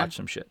probably watch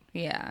some shit.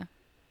 Yeah.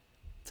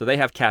 So they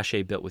have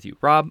cachet built with you.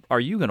 Rob, are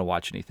you going to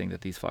watch anything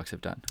that these fucks have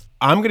done?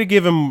 I'm going to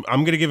give him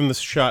the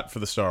shot for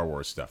the Star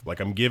Wars stuff. Like,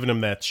 I'm giving him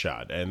that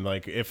shot. And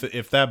like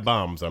if that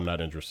bombs, I'm not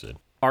interested.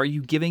 Are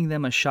you giving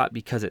them a shot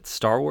because it's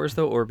Star Wars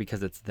though, or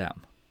because it's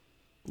them?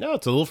 No,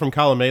 it's a little from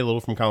column A, a little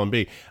from column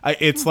B.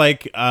 It's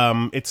like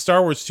it's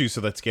Star Wars too,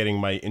 so that's getting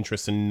my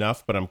interest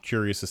enough. But I'm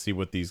curious to see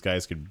what these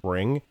guys could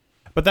bring.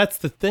 But that's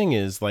the thing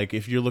is, like,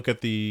 if you look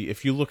at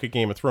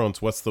Game of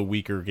Thrones, what's the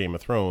weaker Game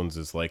of Thrones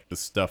is like the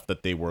stuff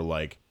that they were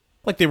like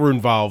they were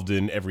involved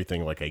in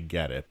everything. Like, I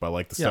get it, but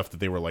like the stuff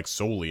that they were like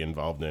solely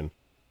involved in.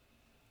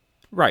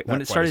 Right.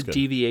 When it started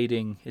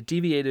deviating, it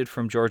deviated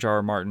from George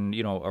R.R. Martin,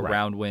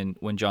 around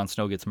when Jon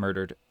Snow gets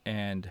murdered.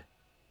 And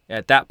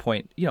at that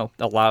point,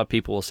 a lot of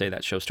people will say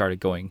that show started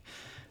going,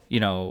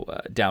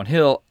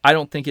 downhill. I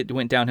don't think it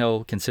went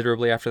downhill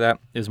considerably after that.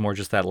 It was more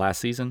just that last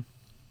season.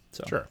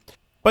 So. Sure.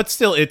 But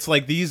still, it's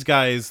like these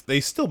guys, they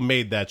still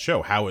made that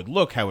show. How it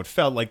looked, how it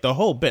felt, like the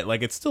whole bit.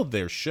 Like, it's still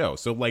their show.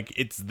 So, like,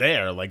 it's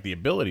there. Like, the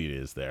ability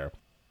is there.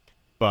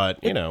 But,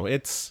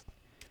 it's...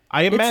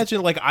 I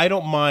imagine, like, I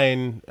don't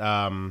mind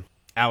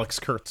Alex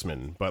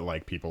Kurtzman, but,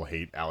 like, people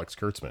hate Alex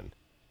Kurtzman.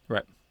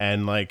 Right.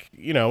 And, like,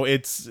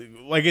 it's...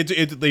 Like,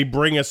 they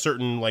bring a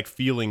certain, like,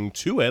 feeling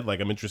to it. Like,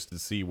 I'm interested to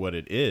see what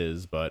it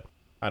is, but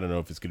I don't know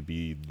if it's going to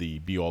be the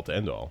be-all to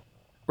end-all.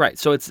 Right.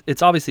 So,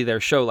 it's obviously their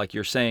show, like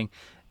you're saying.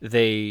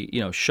 They,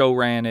 show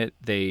ran it,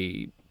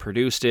 they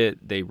produced it,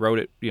 they wrote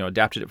it,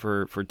 adapted it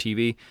for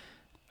TV.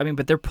 I mean,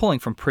 but they're pulling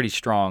from pretty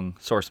strong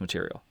source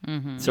material.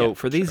 Mm-hmm. So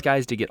for these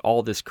guys to get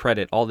all this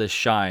credit, all this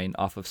shine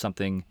off of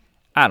something,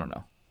 I don't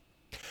know.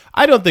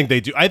 I don't think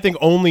they do. I think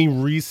only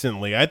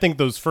recently, I think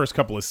those first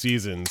couple of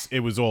seasons,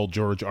 it was all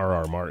George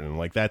R.R. Martin.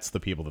 Like, that's the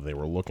people that they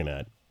were looking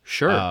at.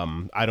 Sure.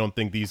 I don't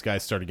think these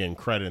guys started getting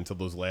credit until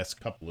those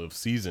last couple of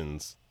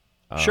seasons.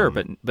 Sure,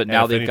 but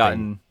now they've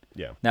gotten...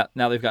 Yeah.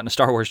 Now they've gotten a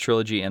Star Wars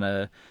trilogy and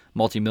a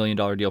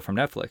multi-million-dollar deal from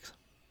Netflix.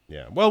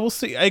 Yeah. Well, we'll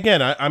see.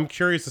 Again, I'm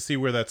curious to see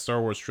where that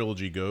Star Wars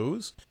trilogy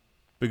goes,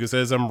 because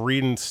as I'm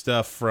reading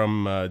stuff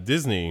from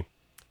Disney,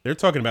 they're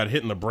talking about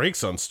hitting the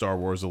brakes on Star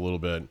Wars a little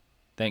bit.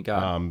 Thank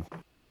God.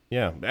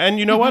 Yeah. And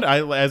you know what?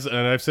 And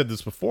I've said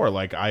this before.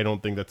 Like, I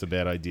don't think that's a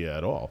bad idea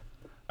at all.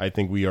 I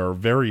think we are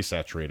very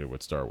saturated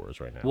with Star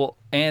Wars right now. Well,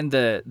 and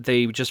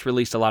they just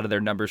released a lot of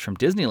their numbers from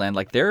Disneyland.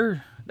 Like,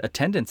 their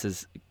attendance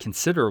is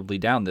considerably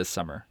down this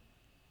summer.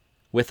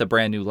 With a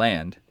brand new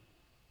land,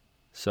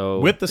 so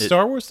with the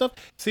Star Wars stuff.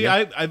 See,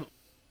 yeah. I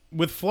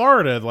with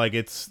Florida, like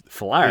it's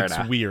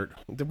weird.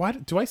 Why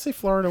do I say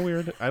Florida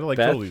weird? I like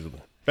Beth? totally.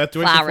 Beth,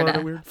 do I say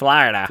Florida weird?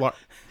 Florida.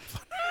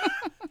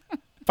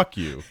 Fuck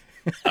you.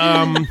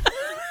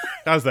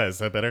 How's that? Is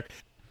that better?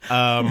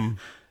 I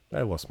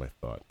lost my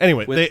thought.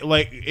 Anyway,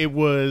 it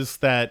was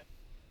that.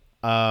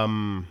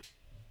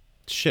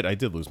 Shit, I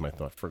did lose my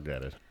thought.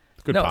 Forget it.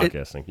 Good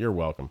podcasting. You're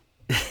welcome.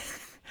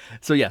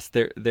 So yes,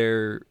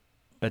 their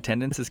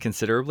attendance is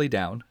considerably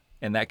down,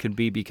 and that could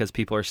be because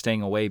people are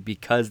staying away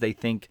because they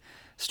think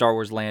Star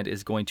Wars Land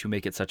is going to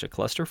make it such a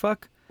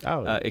clusterfuck.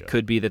 It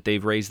could be that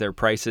they've raised their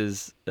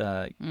prices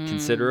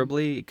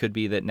considerably. It could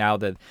be that now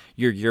that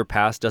your year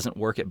pass doesn't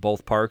work at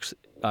both parks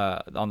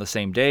on the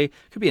same day. It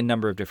could be a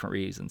number of different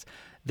reasons.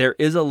 There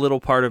is a little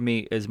part of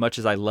me, as much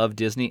as I love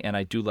Disney and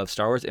I do love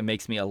Star Wars, it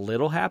makes me a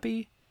little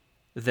happy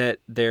that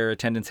their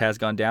attendance has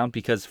gone down,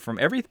 because from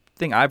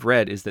everything I've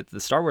read is that the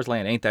Star Wars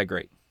Land ain't that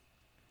great.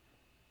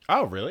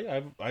 Oh, really?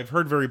 I've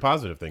heard very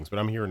positive things, but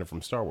I'm hearing it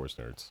from Star Wars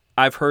nerds.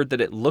 I've heard that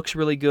it looks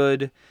really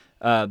good.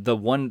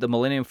 The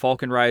Millennium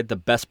Falcon ride, the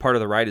best part of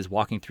the ride is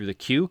walking through the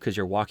queue, because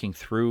you're walking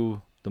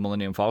through the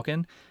Millennium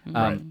Falcon.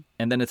 Right.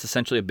 And then it's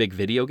essentially a big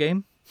video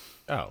game.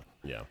 Oh,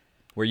 yeah.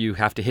 Where you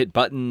have to hit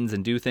buttons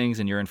and do things,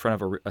 and you're in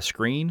front of a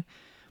screen.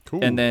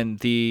 Cool. And then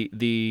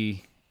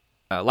the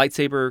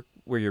lightsaber,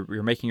 where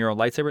you're making your own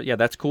lightsaber, yeah,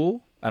 that's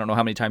cool. I don't know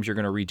how many times you're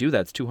going to redo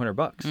that. It's $200.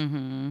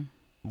 Mm-hmm.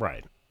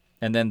 Right.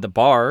 And then the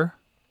bar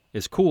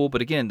is cool,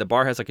 but again, the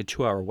bar has like a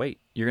 2-hour wait.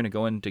 You're going to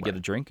go in to get a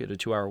drink at a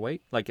 2-hour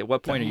wait? Like, at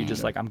what point are you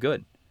just like, I'm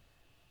good?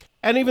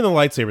 And even the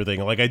lightsaber thing,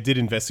 like I did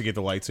investigate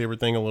the lightsaber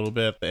thing a little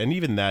bit, and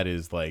even that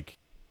is like,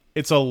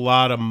 it's a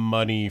lot of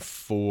money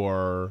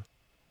for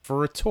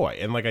a toy.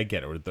 And like I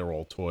get it, they're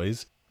all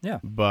toys. Yeah.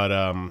 But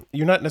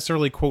you're not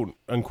necessarily quote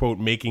unquote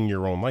making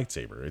your own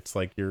lightsaber. It's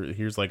like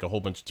here's like a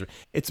whole bunch of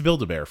it's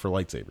Build-A-Bear for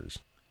lightsabers.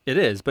 It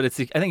is, but I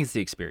think it's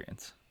the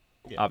experience,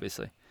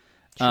 obviously.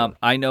 Sure.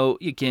 I know,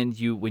 again,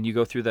 when you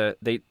go through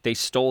they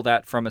stole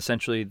that from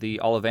essentially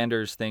the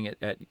Ollivanders thing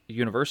at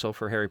Universal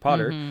for Harry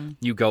Potter. Mm-hmm.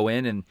 You go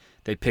in and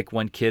they pick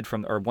one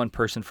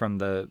person from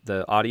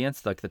the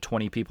audience, like the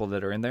 20 people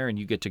that are in there, and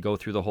you get to go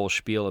through the whole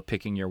spiel of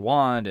picking your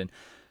wand and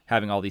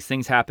having all these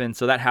things happen.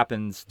 So that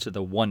happens to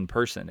the one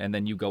person, and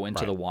then you go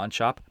into the wand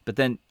shop. But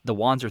then the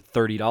wands are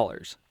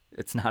 $30.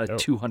 It's not a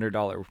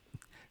 $200,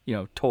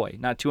 toy,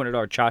 not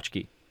 $200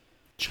 tchotchke.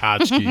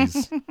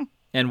 Tchotchkes.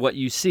 And what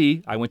you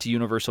see, I went to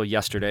Universal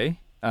yesterday.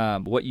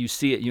 What you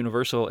see at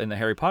Universal in the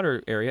Harry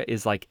Potter area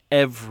is like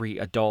every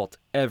adult,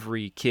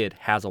 every kid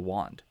has a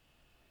wand.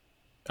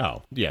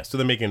 Oh, yeah. So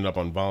they're making it up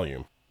on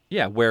volume.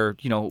 Yeah, where,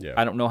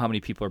 I don't know how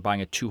many people are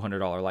buying a $200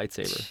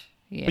 lightsaber.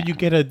 Yeah. But you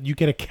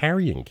get a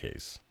carrying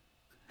case.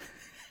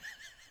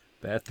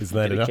 Beth, isn't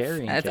that enough?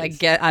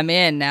 I'm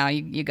in now.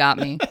 You got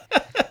me.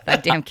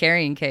 That damn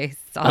carrying case.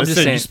 I'm just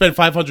saying, you spent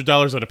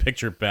 $500 on a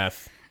picture,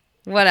 Beth.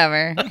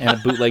 Whatever. And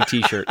a bootleg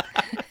T-shirt.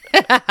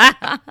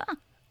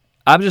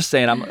 I'm just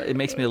saying, it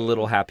makes me a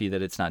little happy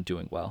that it's not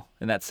doing well,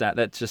 and that's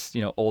just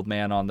old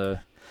man on the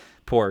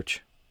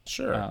porch.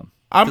 Sure.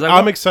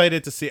 I'm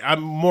excited to see.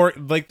 I'm more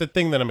like the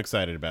thing that I'm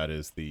excited about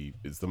is the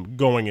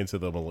going into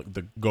the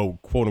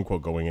quote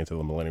unquote going into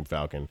the Millennium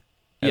Falcon,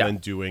 and then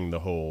doing the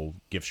whole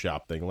gift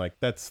shop thing. Like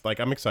that's like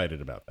I'm excited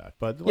about that.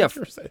 But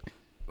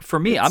for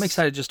me, I'm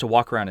excited just to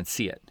walk around and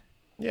see it.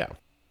 Yeah.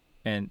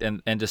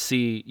 And to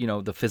see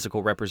the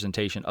physical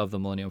representation of the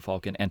Millennium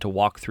Falcon and to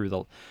walk through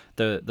the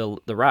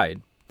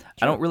ride. Sure.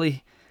 I don't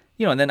really,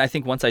 and then I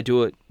think once I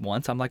do it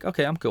once, I'm like,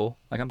 okay, I'm cool,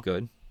 like I'm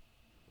good.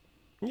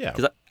 Yeah,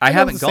 because I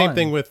haven't gone. Same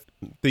thing with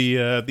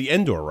the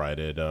Endor ride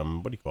at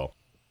what do you call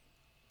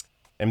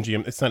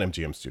MGM? It's not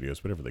MGM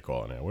Studios, whatever they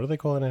call it now. What do they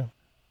call it now?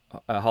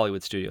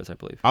 Hollywood Studios, I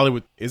believe.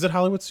 Is it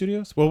Hollywood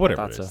Studios? Well,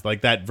 whatever it is,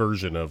 like that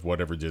version of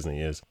whatever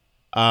Disney is.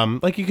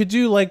 Like you could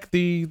do like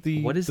the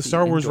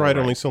Star Wars ride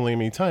only so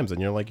many times,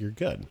 and you're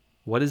good.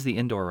 What is the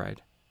indoor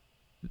ride?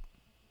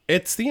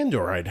 It's the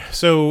indoor ride.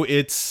 So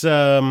it's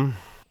you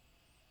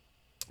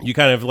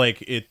kind of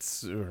like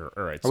it's all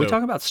right. Are we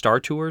talking about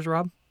Star Tours,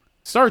 Rob?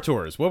 Star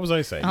Tours. What was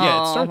I saying?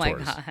 Yeah, it's Star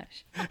Tours. Oh my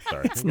gosh.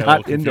 Sorry, it's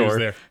not indoor.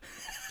 There.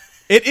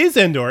 It is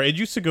indoor. It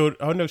used to go.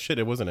 Oh no, shit!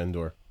 It wasn't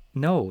indoor.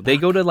 No, they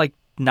go to like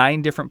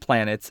 9 different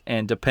planets,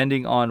 and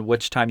depending on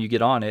which time you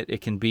get on it,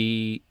 it can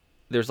be.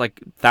 There's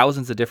like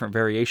thousands of different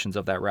variations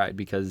of that ride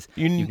because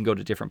you can go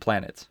to different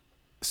planets.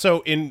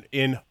 So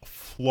in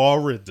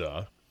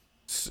Florida,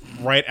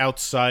 right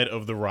outside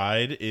of the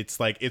ride,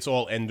 it's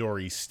all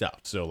Endor-y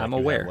stuff. So like I'm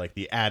aware. You have like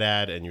the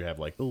AT-AT, and you have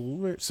like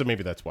so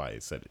maybe that's why I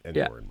said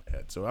Endor in my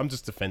head. So I'm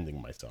just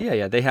defending myself.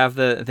 Yeah. They have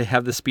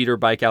the speeder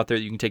bike out there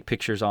that you can take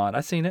pictures on.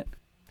 I seen it.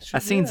 I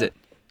seen it.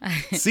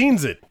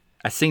 Seens it.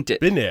 I seen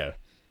it. Been there.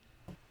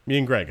 Me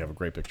and Greg have a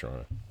great picture on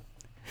it.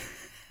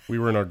 We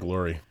were in our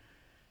glory.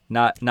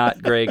 Not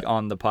Greg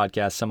on the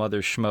podcast. Some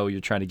other schmo you're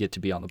trying to get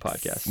to be on the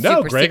podcast. No,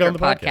 Super Greg on the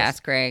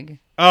podcast. Greg.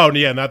 Oh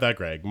yeah, not that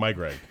Greg. My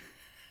Greg.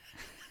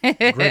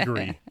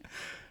 Gregory.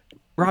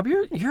 Rob,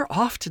 you're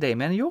off today,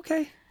 man. Are you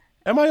okay?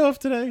 Am I off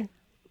today?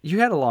 You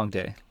had a long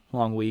day,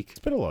 long week. It's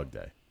been a long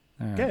day.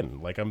 Right.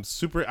 Again, like I'm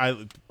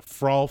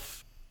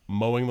froth,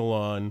 mowing the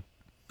lawn,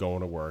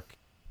 going to work.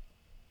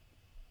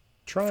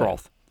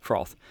 Froth.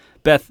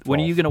 Beth,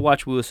 when are you gonna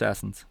watch Wu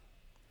Assassins?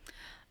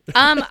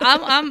 I'm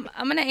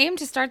gonna aim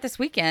to start this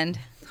weekend.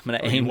 I'm gonna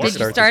aim to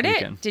start this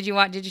weekend. Did you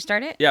start it? Did you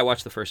start it? Yeah, I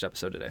watched the first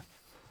episode today.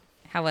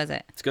 How was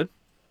it? It's good.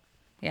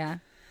 Yeah.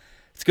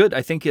 It's good.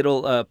 I think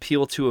it'll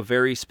appeal to a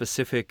very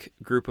specific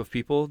group of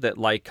people that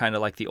kind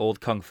of like the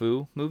old kung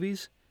fu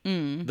movies.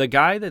 Mm. The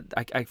guy that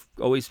I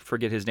always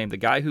forget his name. The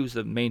guy who's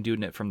the main dude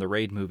in it from the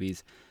Raid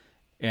movies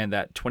and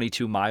that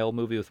 22 Mile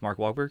movie with Mark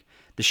Wahlberg.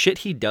 The shit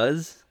he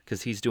does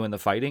because he's doing the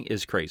fighting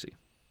is crazy.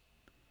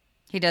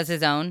 He does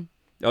his own.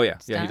 Oh yeah,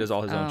 stuff? Yeah. He does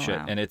all his own shit,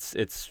 wow. and it's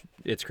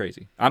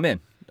crazy. I'm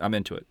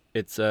into it.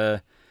 It's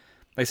like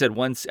I said,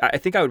 once I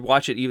think I would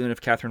watch it even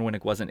if Catherine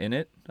Winnick wasn't in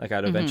it. Like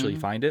I'd eventually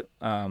find it,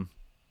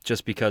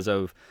 just because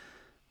of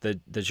the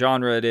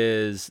genre it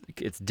is.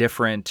 It's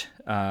different.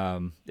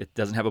 It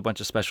doesn't have a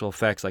bunch of special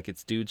effects. Like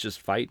it's dudes just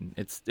fighting.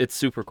 It's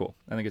super cool.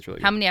 I think it's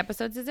really. How many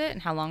episodes is it,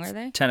 and how long are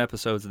they? 10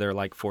 episodes. They're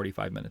like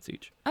 45 minutes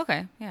each.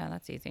 Okay, yeah,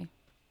 that's easy.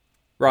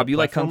 Rob, you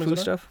like kung fu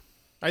stuff?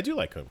 I do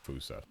like kung fu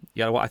stuff.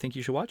 Yeah, well, I think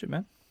you should watch it,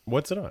 man.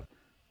 What's it on?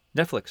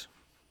 Netflix.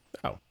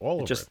 Oh,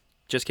 all over it.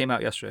 Just came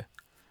out yesterday.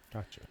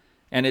 Gotcha.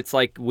 And it's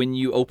like when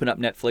you open up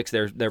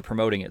Netflix, they're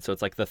promoting it, so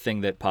it's like the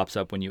thing that pops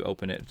up when you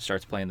open it. It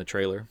starts playing the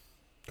trailer.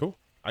 Cool.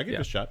 I give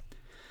it a shot.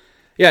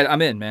 Yeah,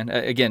 I'm in, man.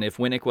 Again, if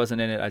Winnick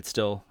wasn't in it, I'd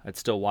still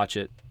watch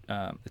it.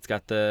 It's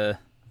got the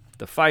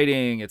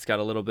fighting. It's got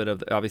a little bit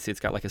of obviously it's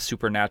got like a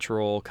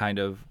supernatural kind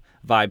of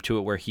vibe to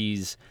it where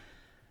he's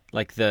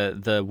like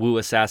the Wu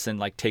assassin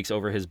like takes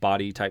over his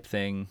body type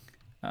thing.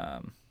 Yeah,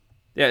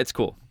 it's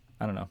cool.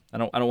 I don't know. I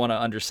don't want to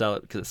undersell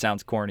it because it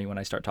sounds corny when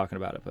I start talking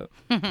about it, but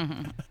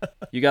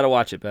you got to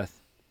watch it, Beth.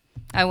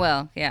 I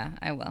will. Yeah,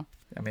 I will.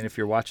 I mean, if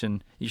you're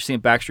seeing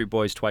Backstreet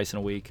Boys twice in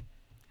a week,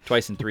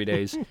 twice in 3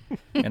 days,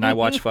 and I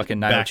watch fucking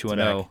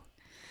 90210,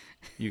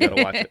 you got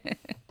to watch it.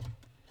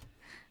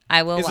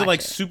 I will. Is watch it like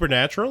it.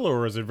 supernatural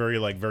or is it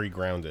very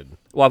grounded?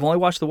 Well, I've only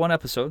watched the one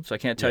episode, so I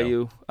can't tell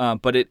you.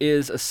 But it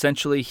is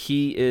essentially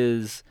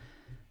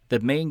the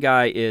main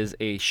guy is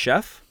a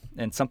chef,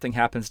 and something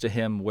happens to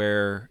him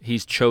where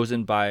he's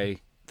chosen by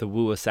the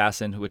Wu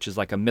assassin, which is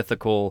like a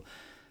mythical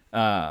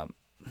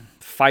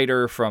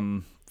fighter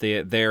from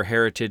their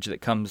heritage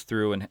that comes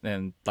through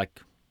and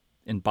like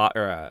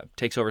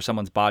takes over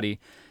someone's body,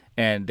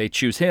 and they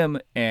choose him,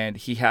 and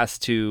he has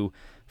to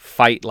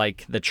fight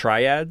like the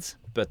triads,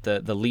 but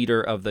the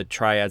leader of the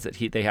triads that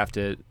he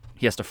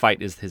has to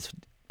fight is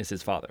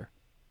his father.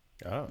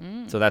 Oh.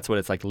 So that's what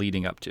it's like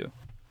leading up to.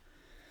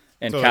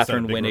 And So that's not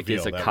a Catherine big Winnick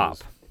is reveal, a that cop.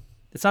 was-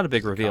 It's not a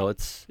big reveal.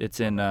 It's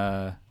in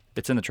the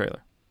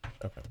trailer.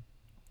 Okay.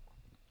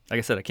 Like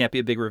I said, it can't be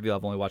a big reveal.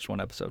 I've only watched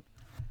one episode.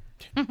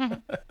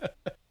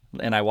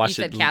 And I You watched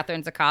said it.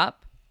 Catherine's a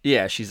cop?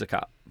 Yeah, she's a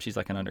cop. She's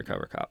like an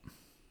undercover cop.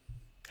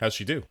 How's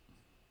she do?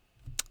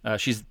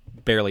 She's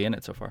barely in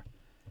it so far.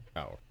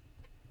 Oh.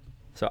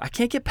 So I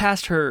can't get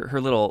past her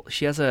little.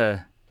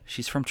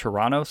 She's from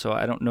Toronto, so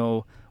I don't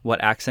know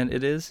what accent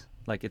it is.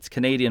 Like it's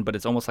Canadian, but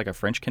it's almost like a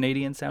French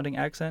Canadian sounding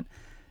accent.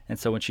 And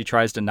so when she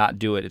tries to not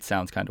do it, it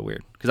sounds kind of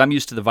weird. Because I'm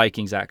used to the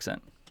Vikings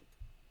accent,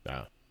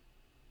 Oh.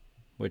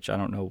 which I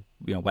don't know,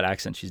 what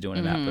accent she's doing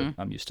in that,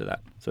 but I'm used to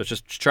that. So it's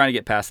just trying to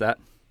get past that.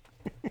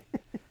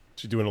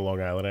 She's doing a Long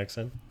Island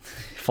accent.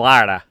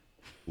 Florida.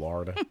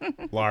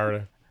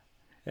 Florida.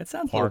 It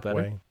sounds a little better.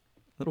 Parkway. A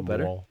little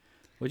better. Mall.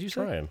 What'd you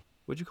say? Trying.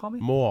 What'd you call me?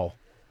 Mall.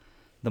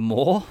 The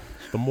mole?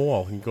 The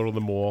mall. You can go to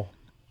the mall.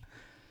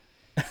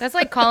 That's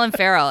like Colin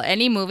Farrell.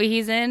 Any movie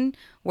he's in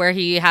where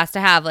he has to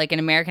have like an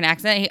American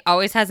accent, he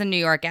always has a New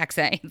York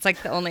accent. It's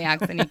like the only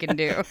accent he can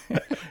do.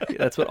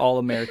 That's what all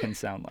Americans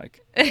sound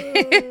like.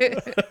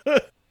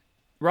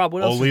 Rob,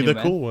 what else Only is new, the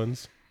man? cool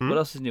ones. What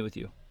else is new with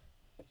you?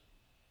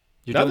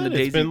 You're Nothing. doing the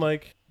It's Daisy, been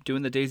like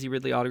doing the Daisy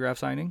Ridley autograph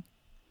signing?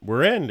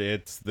 we're in.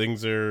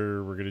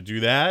 We're gonna do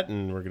that,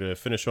 and we're gonna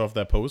finish off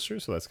that poster.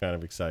 So that's kind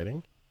of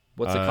exciting.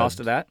 What's the cost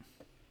of that?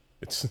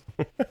 It's.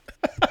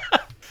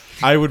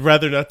 I would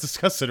rather not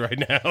discuss it right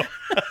now.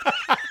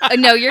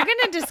 No, you're going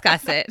to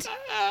discuss it.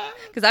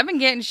 Because I've been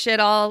getting shit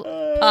all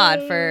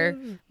pod for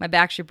my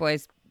Backstreet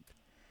Boys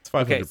It's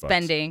 $500.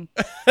 spending.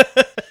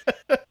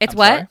 It's I'm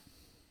what?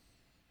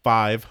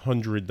 sorry?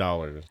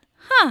 $500.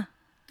 Huh.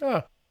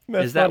 Oh,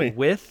 that's Is that funny.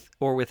 with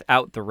or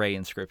without the Ray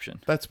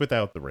inscription? That's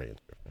without the range.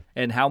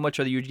 And how much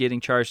are you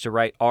getting charged to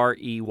write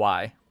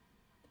R-E-Y?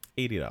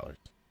 $80.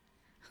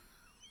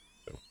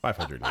 So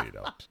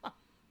 $580.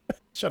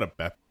 Shut up,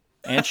 Beth.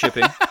 And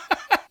shipping.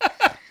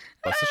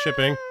 Plus the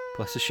shipping.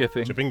 Plus the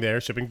shipping. Shipping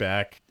there, shipping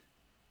back.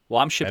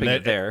 Well, I'm shipping And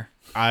it there.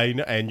 I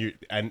know,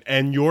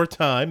 and your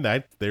time.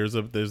 That there's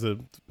a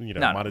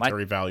No,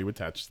 monetary value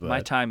attached to that.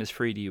 My time is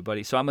free to you,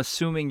 buddy. So I'm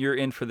assuming you're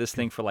in for this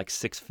thing for like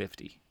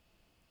 $650.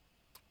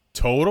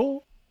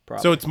 Total.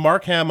 Probably. So it's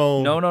Mark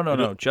Hamill.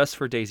 No. Just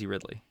for Daisy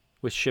Ridley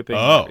with shipping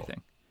and Oh.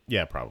 everything.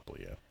 Yeah,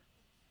 probably. Yeah.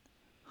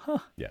 Huh.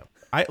 Yeah.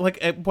 I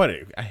like what?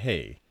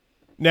 Hey.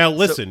 Now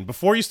listen.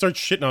 Before you start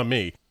shitting on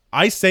me,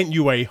 I sent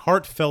you a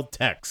heartfelt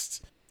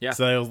text. Yeah.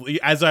 So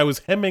as I was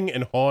hemming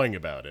and hawing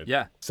about it.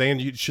 Yeah.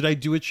 Saying, should I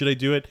do it? Should I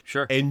do it?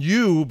 Sure. And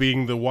you,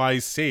 being the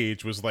wise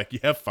sage, was like,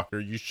 yeah,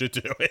 fucker, you should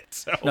do it.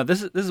 So. No,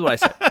 this is what I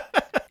said.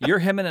 You're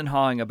hemming and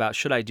hawing about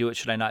should I do it,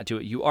 should I not do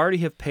it. You already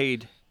have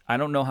paid. I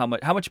don't know how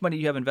much money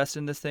you have invested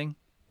in this thing.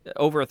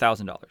 Over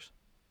 $1,000.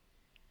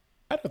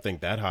 I don't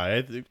think that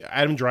high.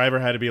 Adam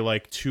Driver had to be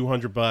like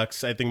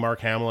 $200. I think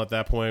Mark Hamill at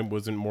that point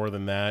wasn't more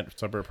than that.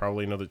 So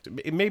probably another.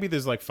 Maybe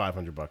there's like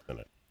 $500 in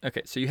it.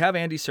 Okay, so you have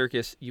Andy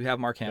Serkis, you have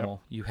Mark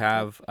Hamill, you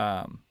have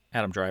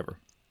Adam Driver.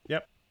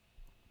 Yep.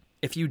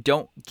 If you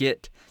don't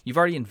get, you've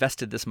already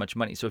invested this much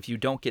money. So if you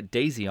don't get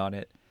Daisy on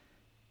it,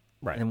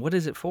 Right. then what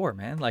is it for,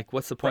 man? Like,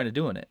 what's the point of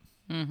doing it?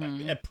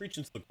 Yeah,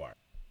 preaching to the choir.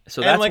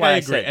 So And that's like why I I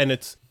agree,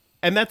 said,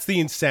 and that's the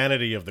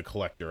insanity of the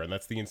collector, and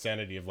that's the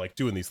insanity of like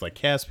doing these like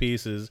cast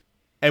pieces.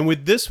 And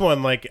with this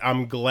one, like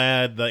I'm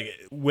glad, like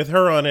with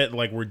her on it,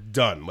 like we're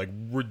done.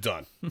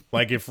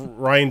 Like if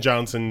Ryan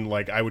Johnson,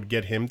 like I would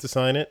get him to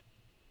sign it,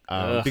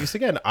 because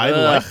again, I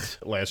liked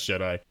Last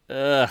Jedi.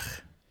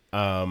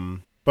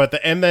 But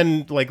and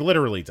then like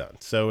literally done,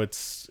 so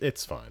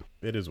it's fine.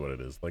 It is what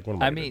it is. Like what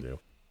am I gonna do?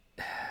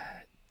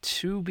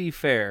 To be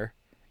fair,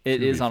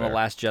 it is on a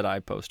Last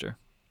Jedi poster.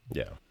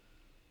 Yeah.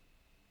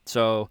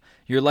 So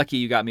you're lucky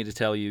you got me to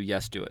tell you,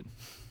 yes, do it.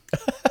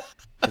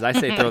 Because I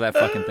say throw that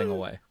fucking thing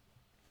away.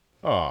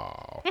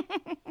 Oh.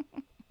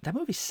 That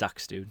movie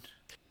sucks, dude.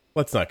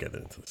 Let's not get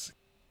into this.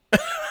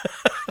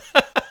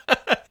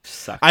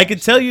 Sucks. I can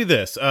tell you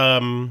this.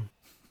 I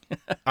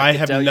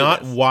have tell you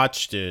not this.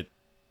 watched it,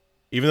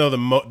 even though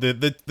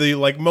the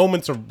like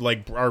moments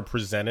are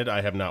presented.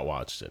 I have not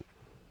watched it.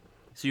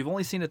 So you've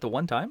only seen it the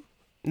one time?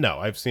 No,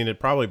 I've seen it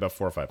probably about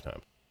 4 or 5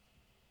 times.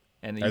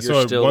 And I you're saw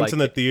it still once in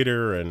the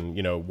theater, and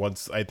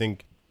once I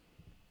think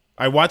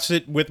I watched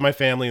it with my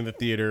family in the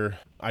theater.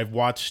 I've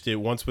watched it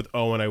once with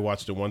Owen. I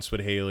watched it once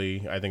with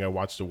Haley. I think I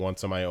watched it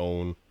once on my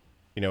own.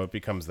 It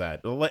becomes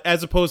that,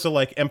 as opposed to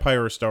like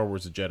Empire or Star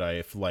Wars: The Jedi.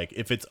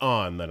 If it's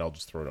on, then I'll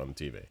just throw it on the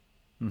TV.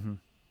 Mm-hmm.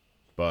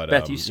 But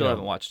Beth, you still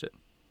haven't watched it.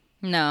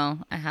 No,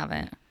 I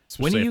haven't.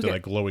 Especially after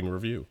like glowing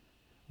review.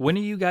 When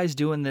are you guys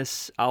doing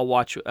this? I'll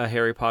watch a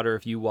Harry Potter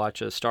if you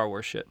watch a Star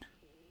Wars shit.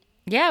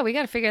 Yeah, we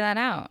got to figure that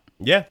out.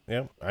 Yeah.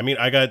 I mean,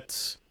 I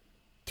got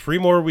 3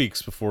 more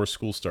weeks before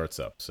school starts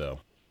up, so.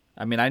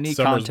 I mean, I need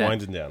Summer's content.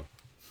 winding down.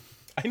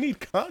 I need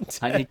content.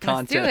 I need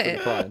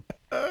content for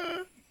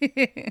the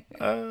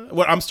pod.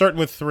 Well, I'm starting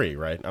with 3,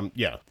 right?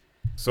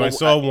 So I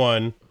saw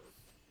 1,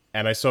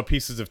 and I saw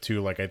pieces of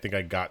 2. Like I think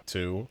I got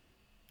 2,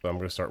 so I'm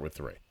going to start with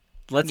 3.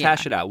 Let's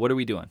hash it out. What are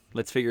we doing?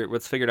 Let's figure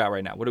it out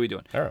right now. What are we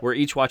doing? All right. We're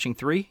each watching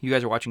 3. You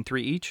guys are watching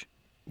 3 each.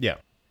 Yeah,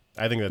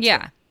 I think that's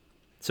yeah. It.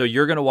 So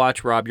you're gonna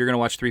watch, Rob. You're gonna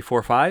watch 3,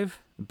 4, 5.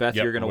 Beth,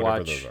 Yep, you're gonna whatever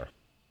watch. Those are.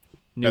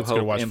 New Beth's Hope,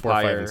 gonna watch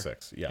Empire. 4, 5, and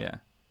 6. Yeah.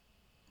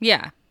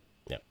 Yeah.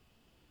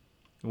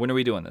 When are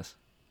we doing this?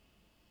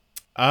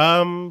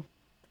 I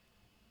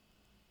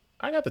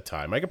got the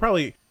time. I could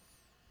probably.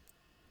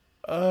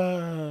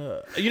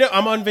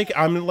 I'm on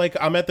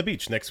I'm at the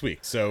beach next week,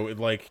 so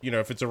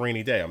if it's a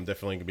rainy day, I'm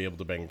definitely gonna be able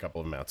to bang a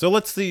couple of them out. So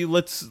let's see.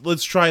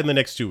 Let's try in the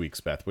next 2 weeks,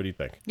 Beth. What do you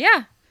think?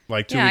 Yeah.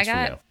 Like 2 weeks from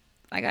now.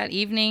 I got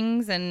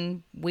evenings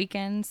and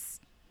weekends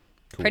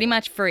Cool. pretty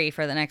much free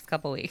for the next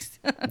couple weeks.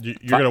 You're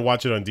gonna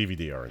watch it on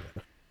DVD, aren't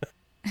you?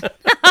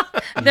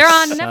 They're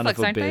on Son Netflix, of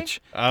a aren't bitch.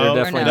 Oh,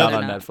 They're definitely no, not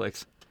they're on not.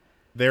 Netflix.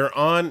 They're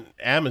on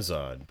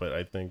Amazon, but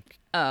I think.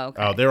 Oh,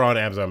 okay. Oh, they're on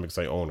Amazon because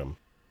I own them.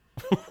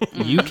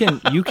 You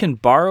can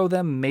borrow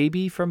them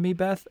maybe from me,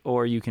 Beth,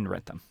 or you can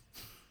rent them.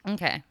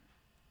 Okay.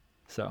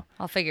 So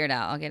I'll figure it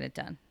out. I'll get it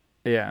done.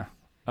 yeah,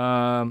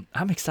 I'm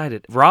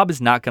excited. Rob is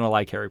not gonna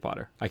like Harry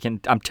Potter.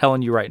 I'm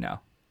telling you right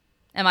now.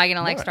 Am I going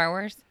to like What? Star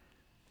Wars?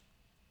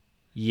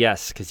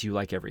 Yes, because you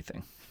like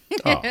everything.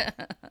 Oh.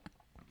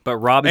 But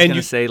Rob is And gonna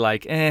you- say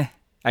like, I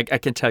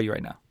can tell you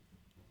right now.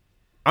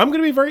 I'm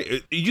gonna be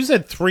very. You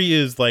said 3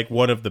 is like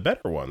one of the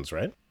better ones,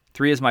 right?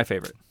 3 is my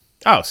favorite.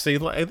 Oh, see,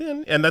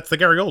 and that's the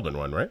Gary Oldman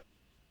one,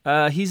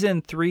 right? He's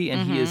in 3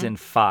 and he is in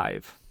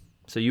 5.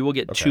 So you will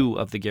get 2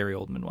 of the Gary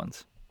Oldman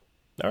ones.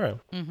 All right.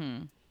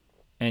 Mm-hmm.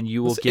 And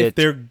you will If get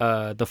they're-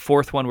 the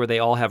 4th one where they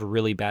all have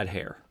really bad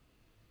hair.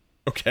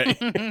 Okay.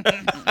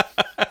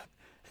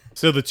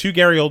 So the 2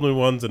 Gary Oldman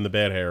ones and the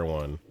bad hair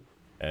one,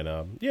 and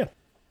I'm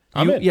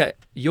in. Yeah,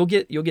 you'll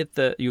get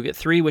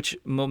 3, which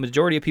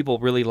majority of people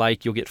really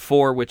like. You'll get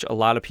 4, which a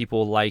lot of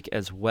people like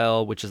as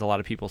well, which is a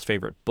lot of people's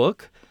favorite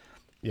book.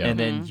 Yeah. And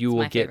then you It's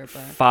will my get favorite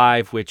book.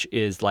 5, which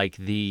is like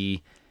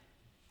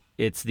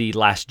it's the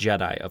Last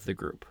Jedi of the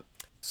group.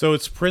 So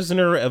it's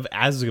Prisoner of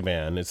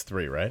Azkaban is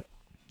 3, right?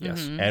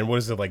 Yes, And what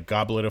is it, like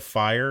Goblet of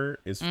Fire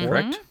is 4?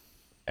 correct.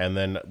 And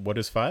then what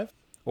is 5?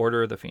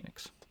 Order of the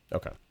Phoenix,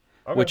 Okay.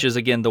 which is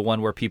again the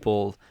one where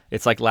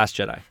it's like Last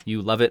Jedi.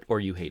 You love it or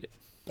you hate it.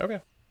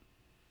 Okay.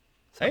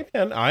 Hey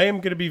man, I am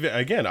gonna be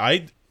again.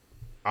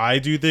 I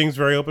do things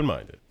very open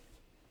minded.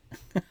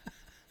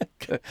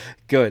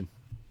 Good.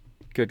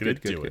 Gonna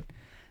do it.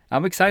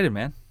 I'm excited,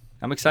 man.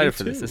 I'm excited Me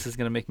for this. too. This is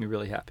gonna make me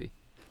really happy.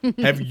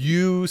 Have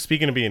you?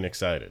 Speaking of being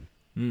excited,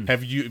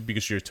 have you?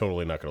 Because you're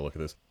totally not gonna look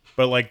at this,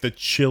 but like the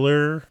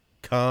Chiller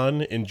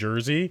Con in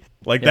Jersey,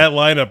 like that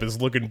lineup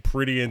is looking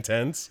pretty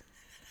intense.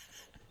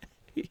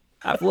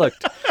 I've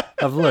looked.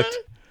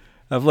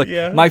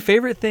 Yeah. My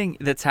favorite thing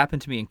that's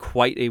happened to me in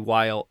quite a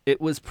while,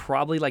 it was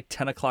probably like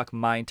 10 o'clock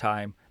my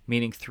time,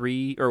 meaning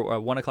 3 or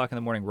 1 o'clock in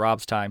the morning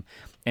Rob's time,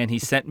 and he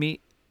sent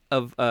me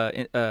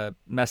a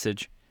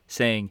message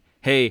saying,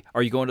 "Hey,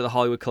 are you going to the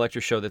Hollywood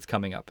Collector show that's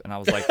coming up?" And I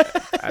was like,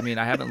 I mean,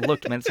 I haven't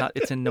looked, man.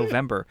 It's in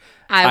November.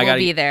 I will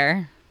be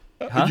there.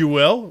 Huh? You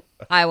will.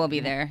 I will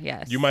be there.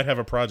 Yes. You might have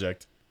a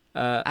project.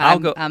 I'll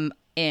go. I'm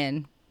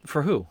in.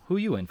 For who? Who are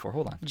you in for?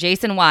 Hold on.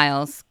 Jason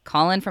Wiles,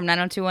 Colin from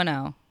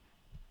 90210.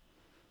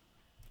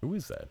 Who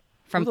is that?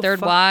 From Who the Third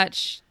fuck?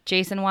 Watch,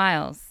 Jason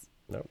Wiles.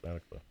 No, not a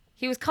clue.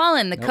 He was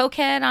Colin, the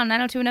cokehead on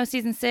 90210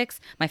 season 6.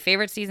 My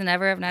favorite season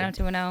ever of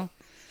 90210.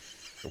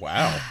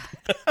 Wow.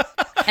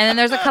 And then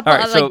there's a couple All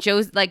right, of so-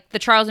 like like the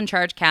Charles in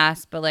Charge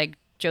cast, but like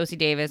Josie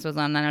Davis was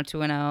on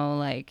 90210,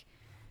 like,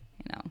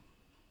 you know.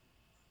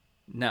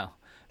 No.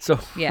 So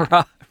Yeah.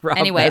 Rob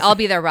Anyway, I'll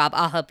be there, Rob.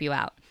 I'll help you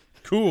out.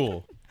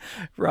 Cool.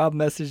 Rob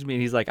messaged me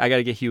and he's like, I got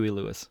to get Huey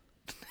Lewis.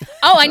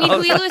 Oh, I need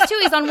Huey Lewis too.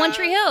 He's on One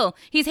Tree Hill.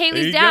 He's There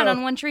Haley's you dad go.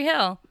 on One Tree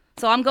Hill.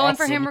 So I'm going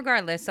for him Awesome.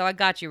 regardless. So I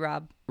got you,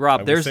 Rob. I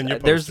Rob, will there's send you a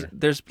there's poster.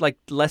 there's like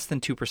less than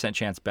 2%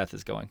 chance Beth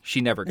is going. She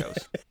never goes.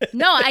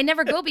 No, I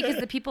never go because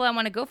the people I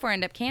want to go for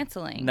end up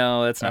canceling.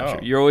 No, that's not Oh.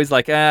 true. You're always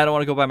like, I don't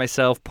want to go by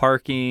myself.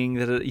 Parking.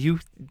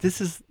 This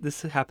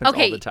happens all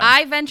Okay, the time.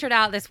 I ventured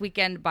out this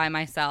weekend by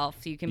myself,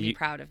 so you can be You-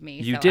 proud of me.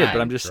 You So did, I-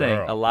 but I'm just saying,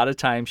 Girl. a lot of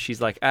times she's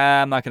like,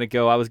 I'm not going to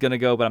go. I was going to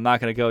go, but I'm not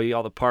going to go.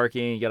 All the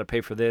parking, you got to pay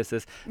for this.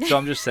 So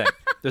I'm just saying.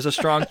 There's a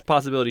strong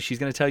possibility she's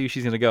going to tell you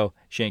she's going to go.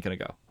 She ain't going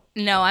to go.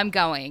 No, I'm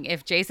going.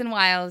 If Jason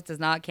Wiles does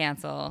not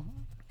cancel.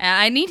 And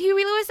I need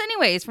Huey Lewis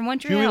anyways from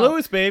Montreal. Huey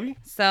Lewis, baby.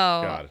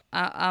 So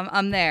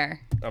I'm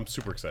there. I'm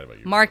super excited about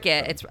you. Mark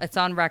it. It's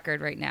on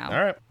record right now.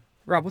 All right.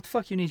 Rob, what the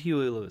fuck you need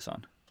Huey Lewis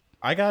on?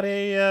 I got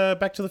a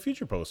Back to the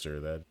Future poster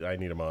that I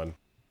need him on.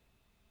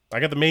 I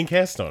got the main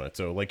cast on it.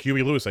 So, like,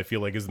 Huey Lewis, I feel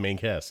like, is the main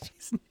cast.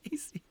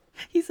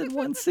 He's in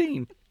one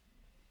scene.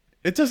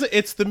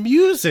 It's the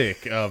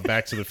music of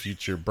Back to the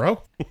Future,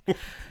 bro.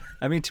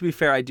 I mean, to be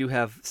fair, I do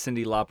have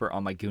Cyndi Lauper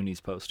on my Goonies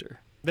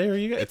poster. There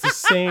you go. It's the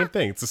same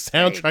thing. It's the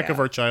soundtrack of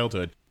our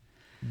childhood.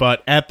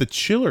 But at the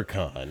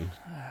ChillerCon,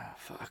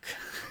 fuck.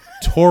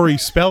 Tori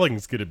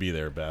Spelling's going to be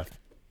there, Beth.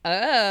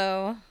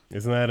 Oh.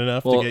 Isn't that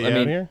enough to get you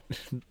out here?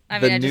 I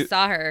mean, I just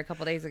saw her a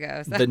couple days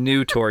ago. So. The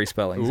new Tori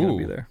Spelling's going to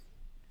be there.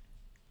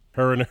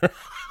 Her and her.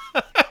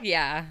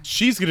 Yeah.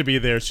 She's going to be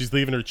there. She's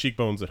leaving her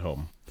cheekbones at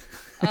home.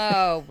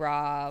 Oh,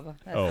 Rob.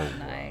 That's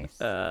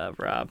not nice.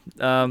 Rob.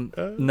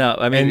 No,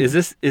 I mean, is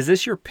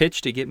this your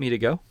pitch to get me to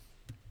go?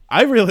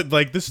 I really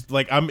like this.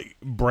 Like,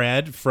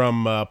 Brad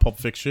from Pulp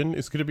Fiction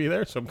is going to be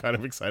there, so I'm kind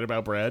of excited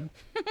about Brad.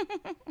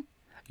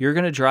 You're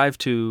going to drive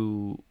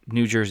to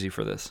New Jersey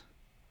for this?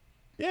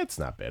 Yeah, it's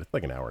not bad. It's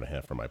like an hour and a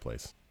half from my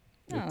place.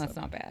 No, that's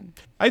not bad.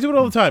 I do it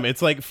all the time.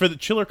 It's like for the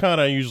ChillerCon,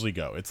 I usually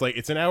go. It's like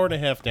it's an hour and a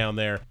half down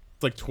there.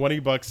 It's like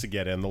 $20 to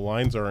get in. The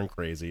lines aren't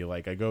crazy.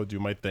 Like I go do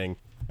my thing.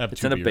 Have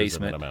it's two in a beers,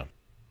 basement. And then I'm out.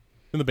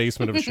 In the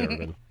basement of a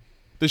Sheraton.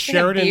 The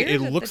Sheraton,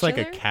 it looks like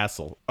a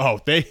castle. Oh,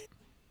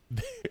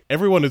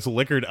 everyone is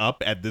liquored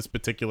up at this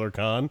particular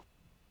con.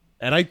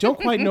 And I don't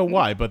quite know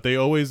why, but they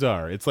always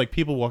are. It's like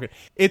people walking.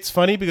 It's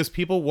funny because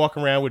people walk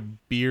around with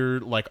beer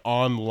like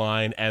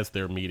online as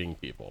they're meeting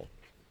people.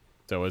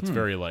 So it's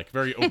very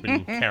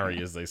open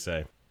carry, as they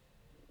say.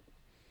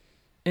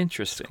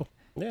 Interesting. Cool.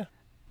 Yeah.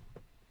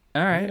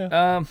 All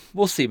right.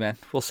 We'll see, man.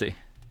 We'll see.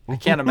 I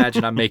can't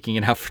imagine I'm making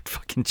it out for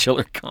fucking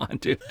ChillerCon,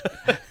 dude.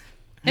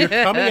 You're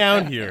coming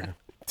out here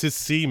to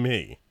see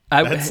me.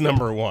 That's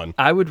number one.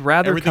 I would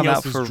rather Everything come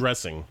else out is for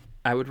dressing.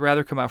 I would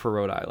rather come out for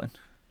Rhode Island.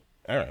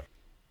 All right.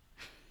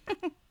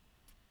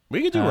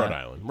 We could do Rhode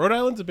Island. Rhode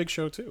Island's a big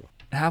show too.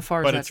 How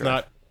far is but that it's drive?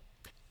 not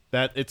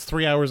that it's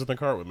 3 hours in the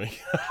car with me.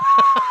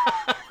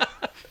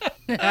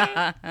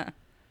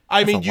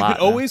 I mean, you could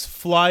always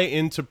fly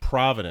into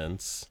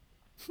Providence.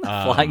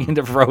 Flying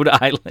into Rhode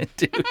Island,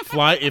 dude.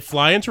 Fly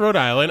into Rhode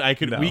Island. I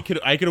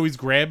could always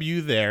grab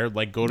you there,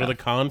 like go to the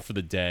con for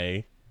the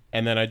day,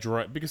 and then I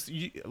drive because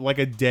like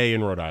a day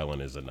in Rhode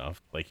Island is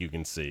enough. Like you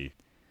can see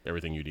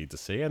everything you need to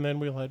see, and then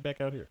we'll head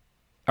back out here.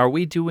 Are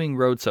we doing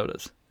road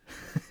sodas?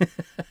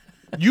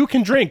 You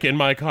can drink in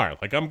my car.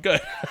 Like I'm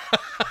good.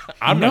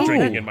 I'm not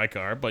drinking in my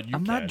car, but you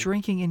can. I'm not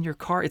drinking in your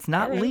car. It's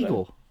not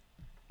legal.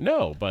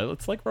 No, but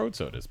it's like road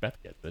sodas. Beth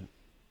gets it.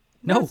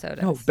 No,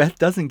 Beth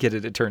doesn't get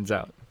it, it turns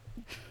out.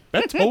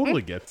 Beth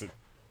totally gets it.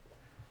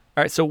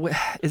 All right, so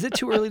is it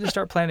too early to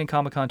start planning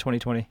Comic-Con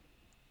 2020?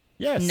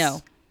 Yes.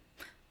 No.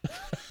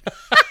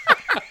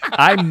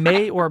 I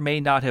may or may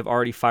not have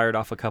already fired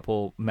off a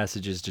couple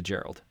messages to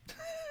Gerald.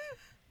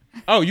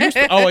 Oh,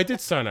 I did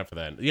sign up for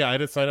that. Yeah, I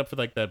did sign up for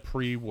like that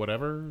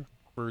pre-whatever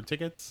for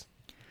tickets.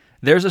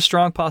 There's a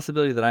strong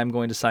possibility that I'm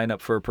going to sign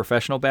up for a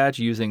professional badge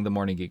using the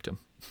Morning Geekdom.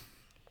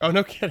 Oh,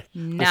 no kidding.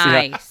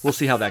 Nice. We'll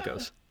see how that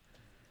goes.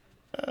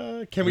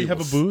 Can we have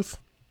a booth?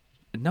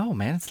 No,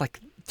 man. It's like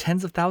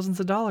tens of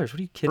thousands of dollars. What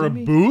are you kidding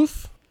me? For a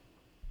booth?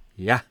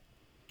 Yeah.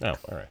 Oh,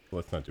 all right.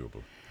 Let's not do a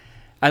booth.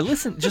 I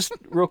listened, just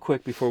real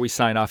quick before we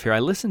sign off here,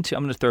 I'm going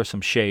to throw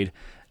some shade.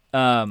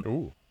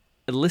 Ooh.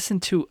 I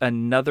listened to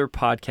another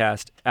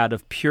podcast out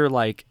of pure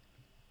like,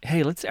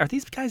 hey, are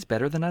these guys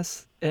better than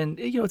us? And,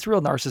 it's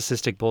real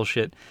narcissistic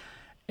bullshit.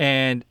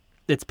 And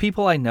it's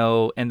people I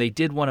know, and they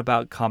did one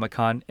about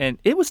Comic-Con, and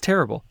it was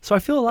terrible. So I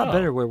feel a lot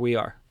better where we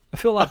are. I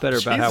feel a lot better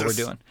about how we're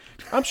doing.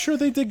 I'm sure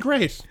they did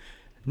great.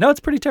 No,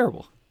 it's pretty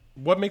terrible.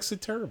 What makes it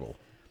terrible?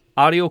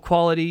 Audio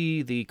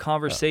quality, the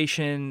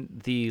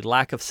conversation, the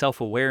lack of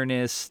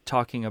self-awareness,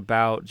 talking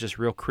about just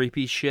real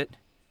creepy shit.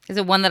 Is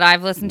it one that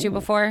I've listened to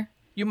before?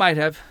 You might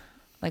have.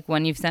 Like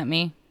one you've sent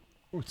me?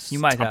 Ooh, you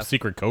might have. Top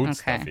secret code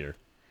stuff here.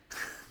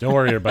 Don't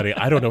worry, everybody.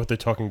 I don't know what they're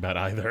talking about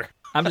either.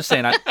 I'm just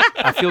saying,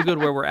 I feel good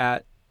where we're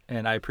at,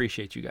 and I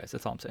appreciate you guys.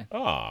 That's all I'm saying.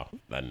 Oh,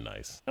 that's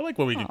nice. I like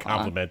when we get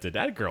complimented.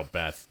 That girl,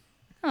 Beth.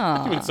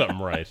 Aww. Doing something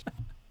right.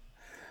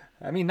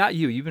 I mean, not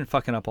you. You've been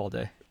fucking up all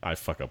day. I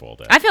fuck up all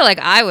day. I feel like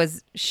I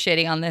was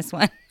shitting on this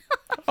one.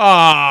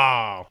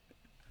 Oh.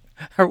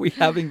 Are we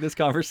having this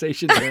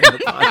conversation during the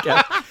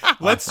podcast?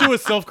 Let's do a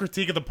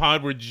self-critique of the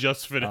pod. We're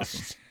just finished.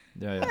 Awesome.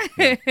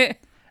 Yeah.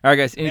 All right,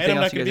 guys. Anything and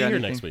I'm else not you going to guys be here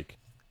got? next week.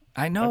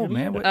 I know,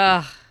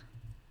 man.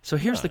 So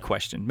here's the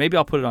question. Maybe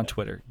I'll put it on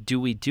Twitter. Do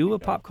we do a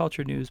pop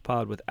culture news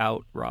pod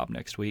without Rob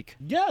next week?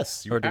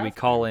 Yes. Or do we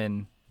call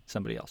in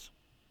somebody else?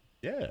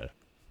 Yeah.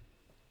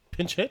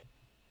 Pinch hit.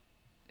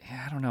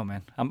 Yeah, I don't know,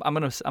 man. I'm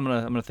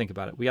gonna think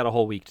about it. We got a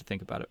whole week to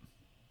think about it.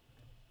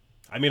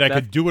 I mean, I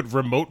could do it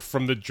remote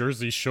from the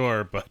Jersey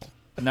Shore, but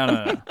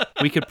no.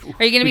 We could.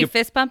 Are you gonna be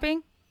fist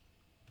bumping?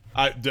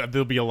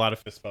 There'll be a lot of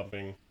fist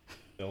bumping.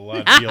 A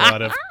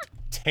lot of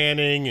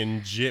tanning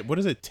and what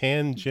is it?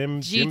 Gym tan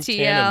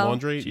and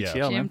laundry. GTL,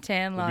 yeah, gym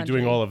tan laundry. We'll be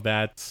doing all of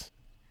that.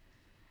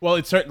 Well,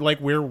 it's like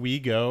where we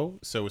go.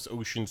 So it's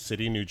Ocean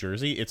City, New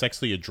Jersey. It's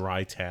actually a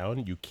dry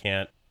town. You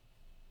can't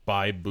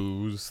buy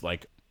booze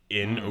like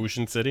in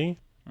Ocean City.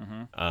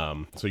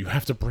 So you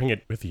have to bring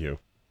it with you.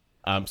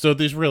 So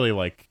there's really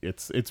like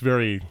it's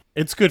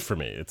good for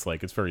me. It's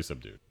very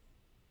subdued.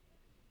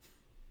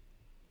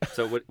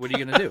 So what are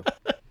you gonna do?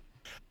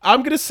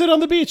 I'm gonna sit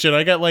on the beach, and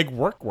I got like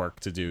work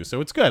to do,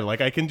 so it's good.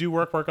 Like I can do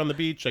work on the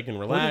beach. I can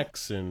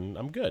relax, and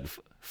I'm good.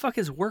 Fuck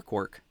is work?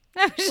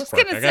 I was just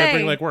Work. gonna I say. gotta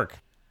bring like work.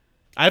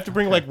 I have to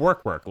bring like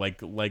work,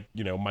 like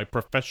my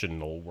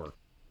professional work.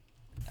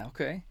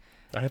 Okay.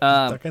 I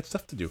got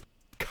stuff to do.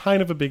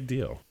 Kind of a big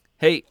deal.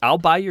 Hey, I'll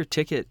buy your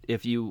ticket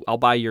I'll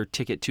buy your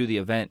ticket to the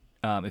event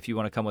if you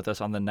want to come with us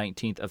on the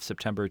 19th of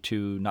September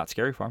to Not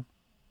Scary Farm.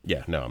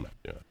 Yeah, no, I'm not.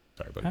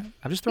 Sorry, buddy.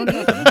 I'm just throwing it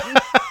out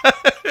there.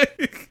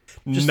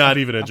 Not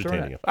even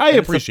entertaining. I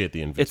appreciate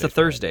the invitation. It's a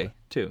Thursday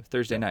too,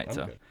 Thursday night.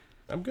 So good.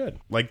 I'm good.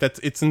 Like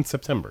it's in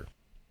September.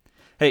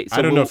 Hey, so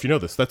I don't know if you know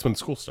this. That's when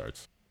school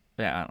starts.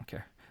 Yeah, I don't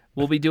care.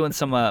 We'll be doing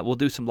some. We'll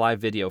do some live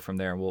video from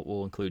there, and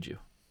we'll include you.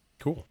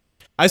 Cool.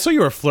 I saw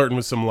you were flirting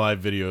with some live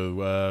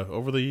video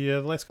over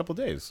the last couple of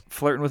days.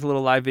 Flirting with a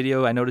little live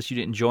video. I noticed you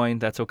didn't join.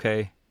 That's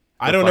okay.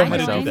 I don't know how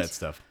to do that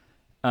stuff.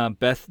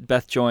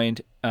 Beth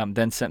joined,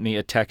 then sent me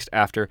a text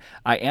after.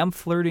 I am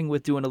flirting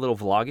with doing a little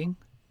vlogging.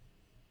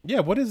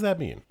 Yeah, what does that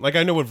mean? Like,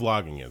 I know what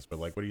vlogging is, but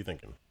like, what are you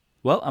thinking?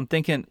 Well, I'm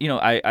thinking,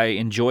 I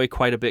enjoy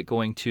quite a bit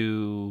going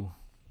to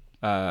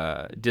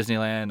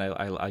Disneyland.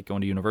 I like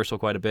going to Universal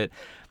quite a bit.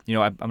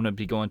 I'm going to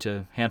be going to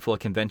a handful of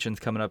conventions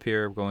coming up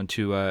here. We're going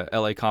to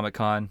LA Comic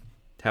Con.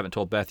 Haven't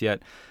told Beth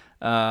yet.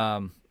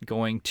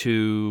 Going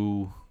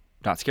to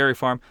Not Scary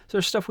Farm. So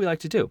there's stuff we like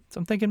to do. So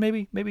I'm thinking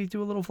maybe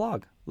do a little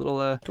vlog.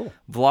 Cool.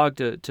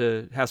 Vlog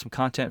to have some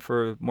content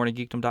for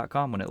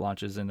morninggeekdom.com when it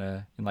launches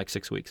in like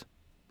 6 weeks.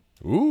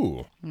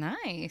 Ooh.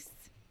 Nice.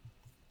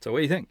 So what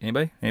do you think?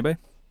 Anybody?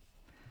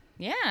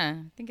 Yeah,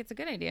 I think it's a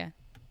good idea.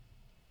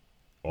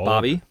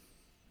 Bobby?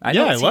 I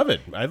love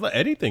it.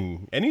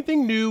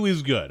 Anything new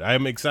is good.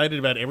 I'm excited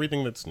about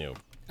everything that's new.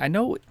 I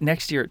know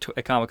next year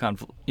at Comic-Con,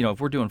 if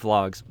we're doing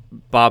vlogs,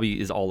 Bobby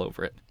is all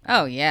over it.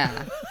 Oh,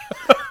 yeah.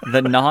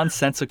 The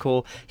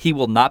nonsensical, he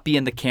will not be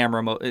in the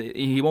camera.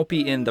 He won't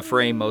be in the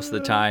frame most of the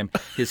time.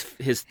 His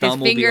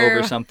thumb will be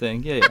over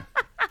something. Yeah.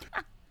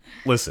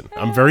 Listen,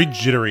 I'm very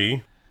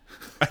jittery.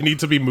 I need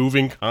to be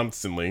moving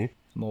constantly.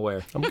 I'm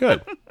aware. I'm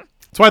good.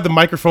 That's why the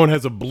microphone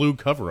has a blue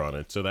cover on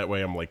it, so that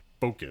way I'm like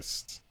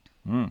focused.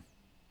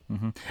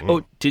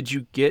 Oh, did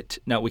you get?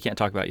 No, we can't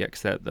talk about it yet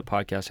because the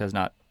podcast has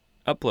not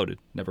uploaded.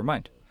 Never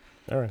mind.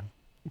 All right.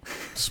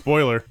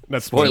 Spoiler.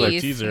 Not spoiler.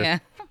 Teaser. Yeah.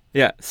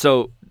 Yeah.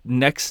 So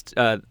next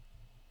on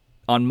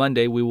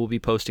Monday we will be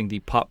posting the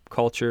pop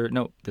culture.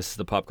 No, this is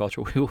the pop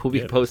culture. We will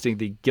be posting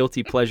the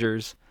Guilty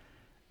Pleasures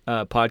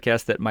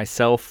podcast that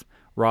myself,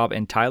 Rob,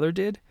 and Tyler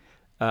did.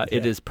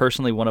 It is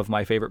personally one of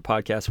my favorite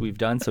podcasts we've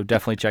done, so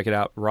definitely check it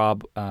out.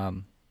 Rob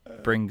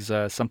brings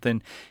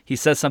something. He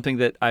says something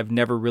that I've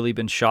never really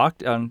been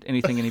shocked on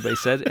anything anybody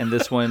said, and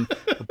this one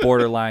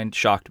borderline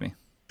shocked me.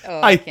 Oh,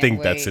 I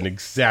think that's an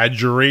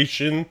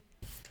exaggeration.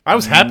 I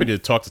was happy to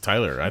talk to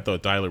Tyler. I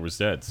thought Tyler was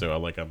dead, so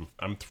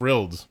I'm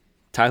thrilled.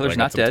 Tyler's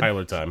not dead.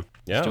 Tyler time.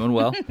 Yeah, he's doing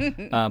well,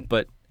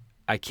 but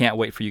I can't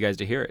wait for you guys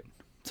to hear it.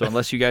 So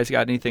unless you guys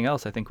got anything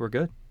else, I think we're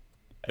good.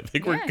 I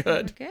think we're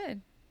good. We're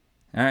good.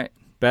 All right,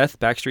 Beth,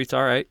 Backstreet's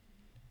all right.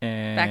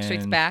 And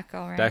Backstreet's back,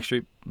 all right.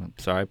 Backstreet,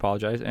 sorry, I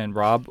apologize. And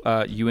Rob,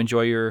 you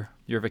enjoy your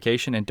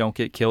vacation and don't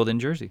get killed in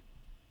Jersey.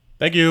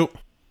 Thank you.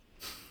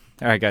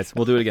 All right, guys,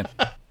 we'll do it again.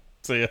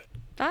 See ya.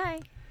 Bye.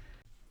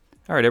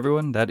 All right,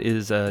 everyone, that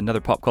is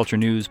another Pop Culture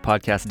News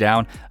podcast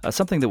down.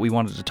 Something that we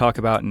wanted to talk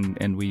about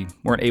and we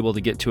weren't able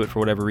to get to it for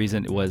whatever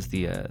reason. It was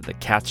the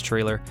Cats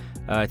trailer.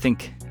 I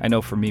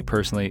know for me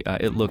personally,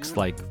 it looks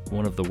like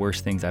one of the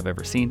worst things I've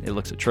ever seen. It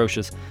looks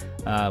atrocious.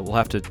 We'll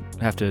have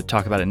to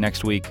talk about it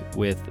next week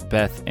with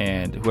Beth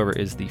and whoever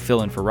is the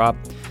fill-in for Rob.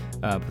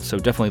 So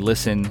definitely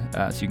listen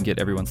so you can get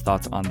everyone's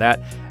thoughts on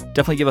that.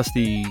 Definitely give us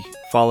the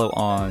follow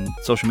on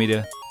social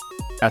media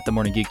at The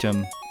Morning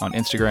Geekdom on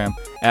Instagram,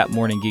 at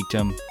Morning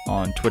Geekdom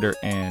on Twitter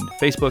and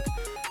Facebook.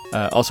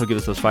 Also give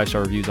us those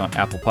 5-star reviews on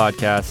Apple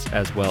Podcasts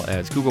as well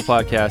as Google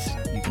Podcasts.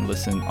 You can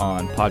listen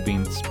on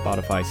Podbean,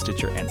 Spotify,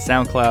 Stitcher, and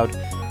SoundCloud.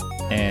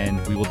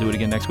 And we will do it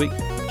again next week.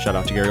 Shout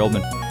out to Gary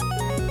Oldman.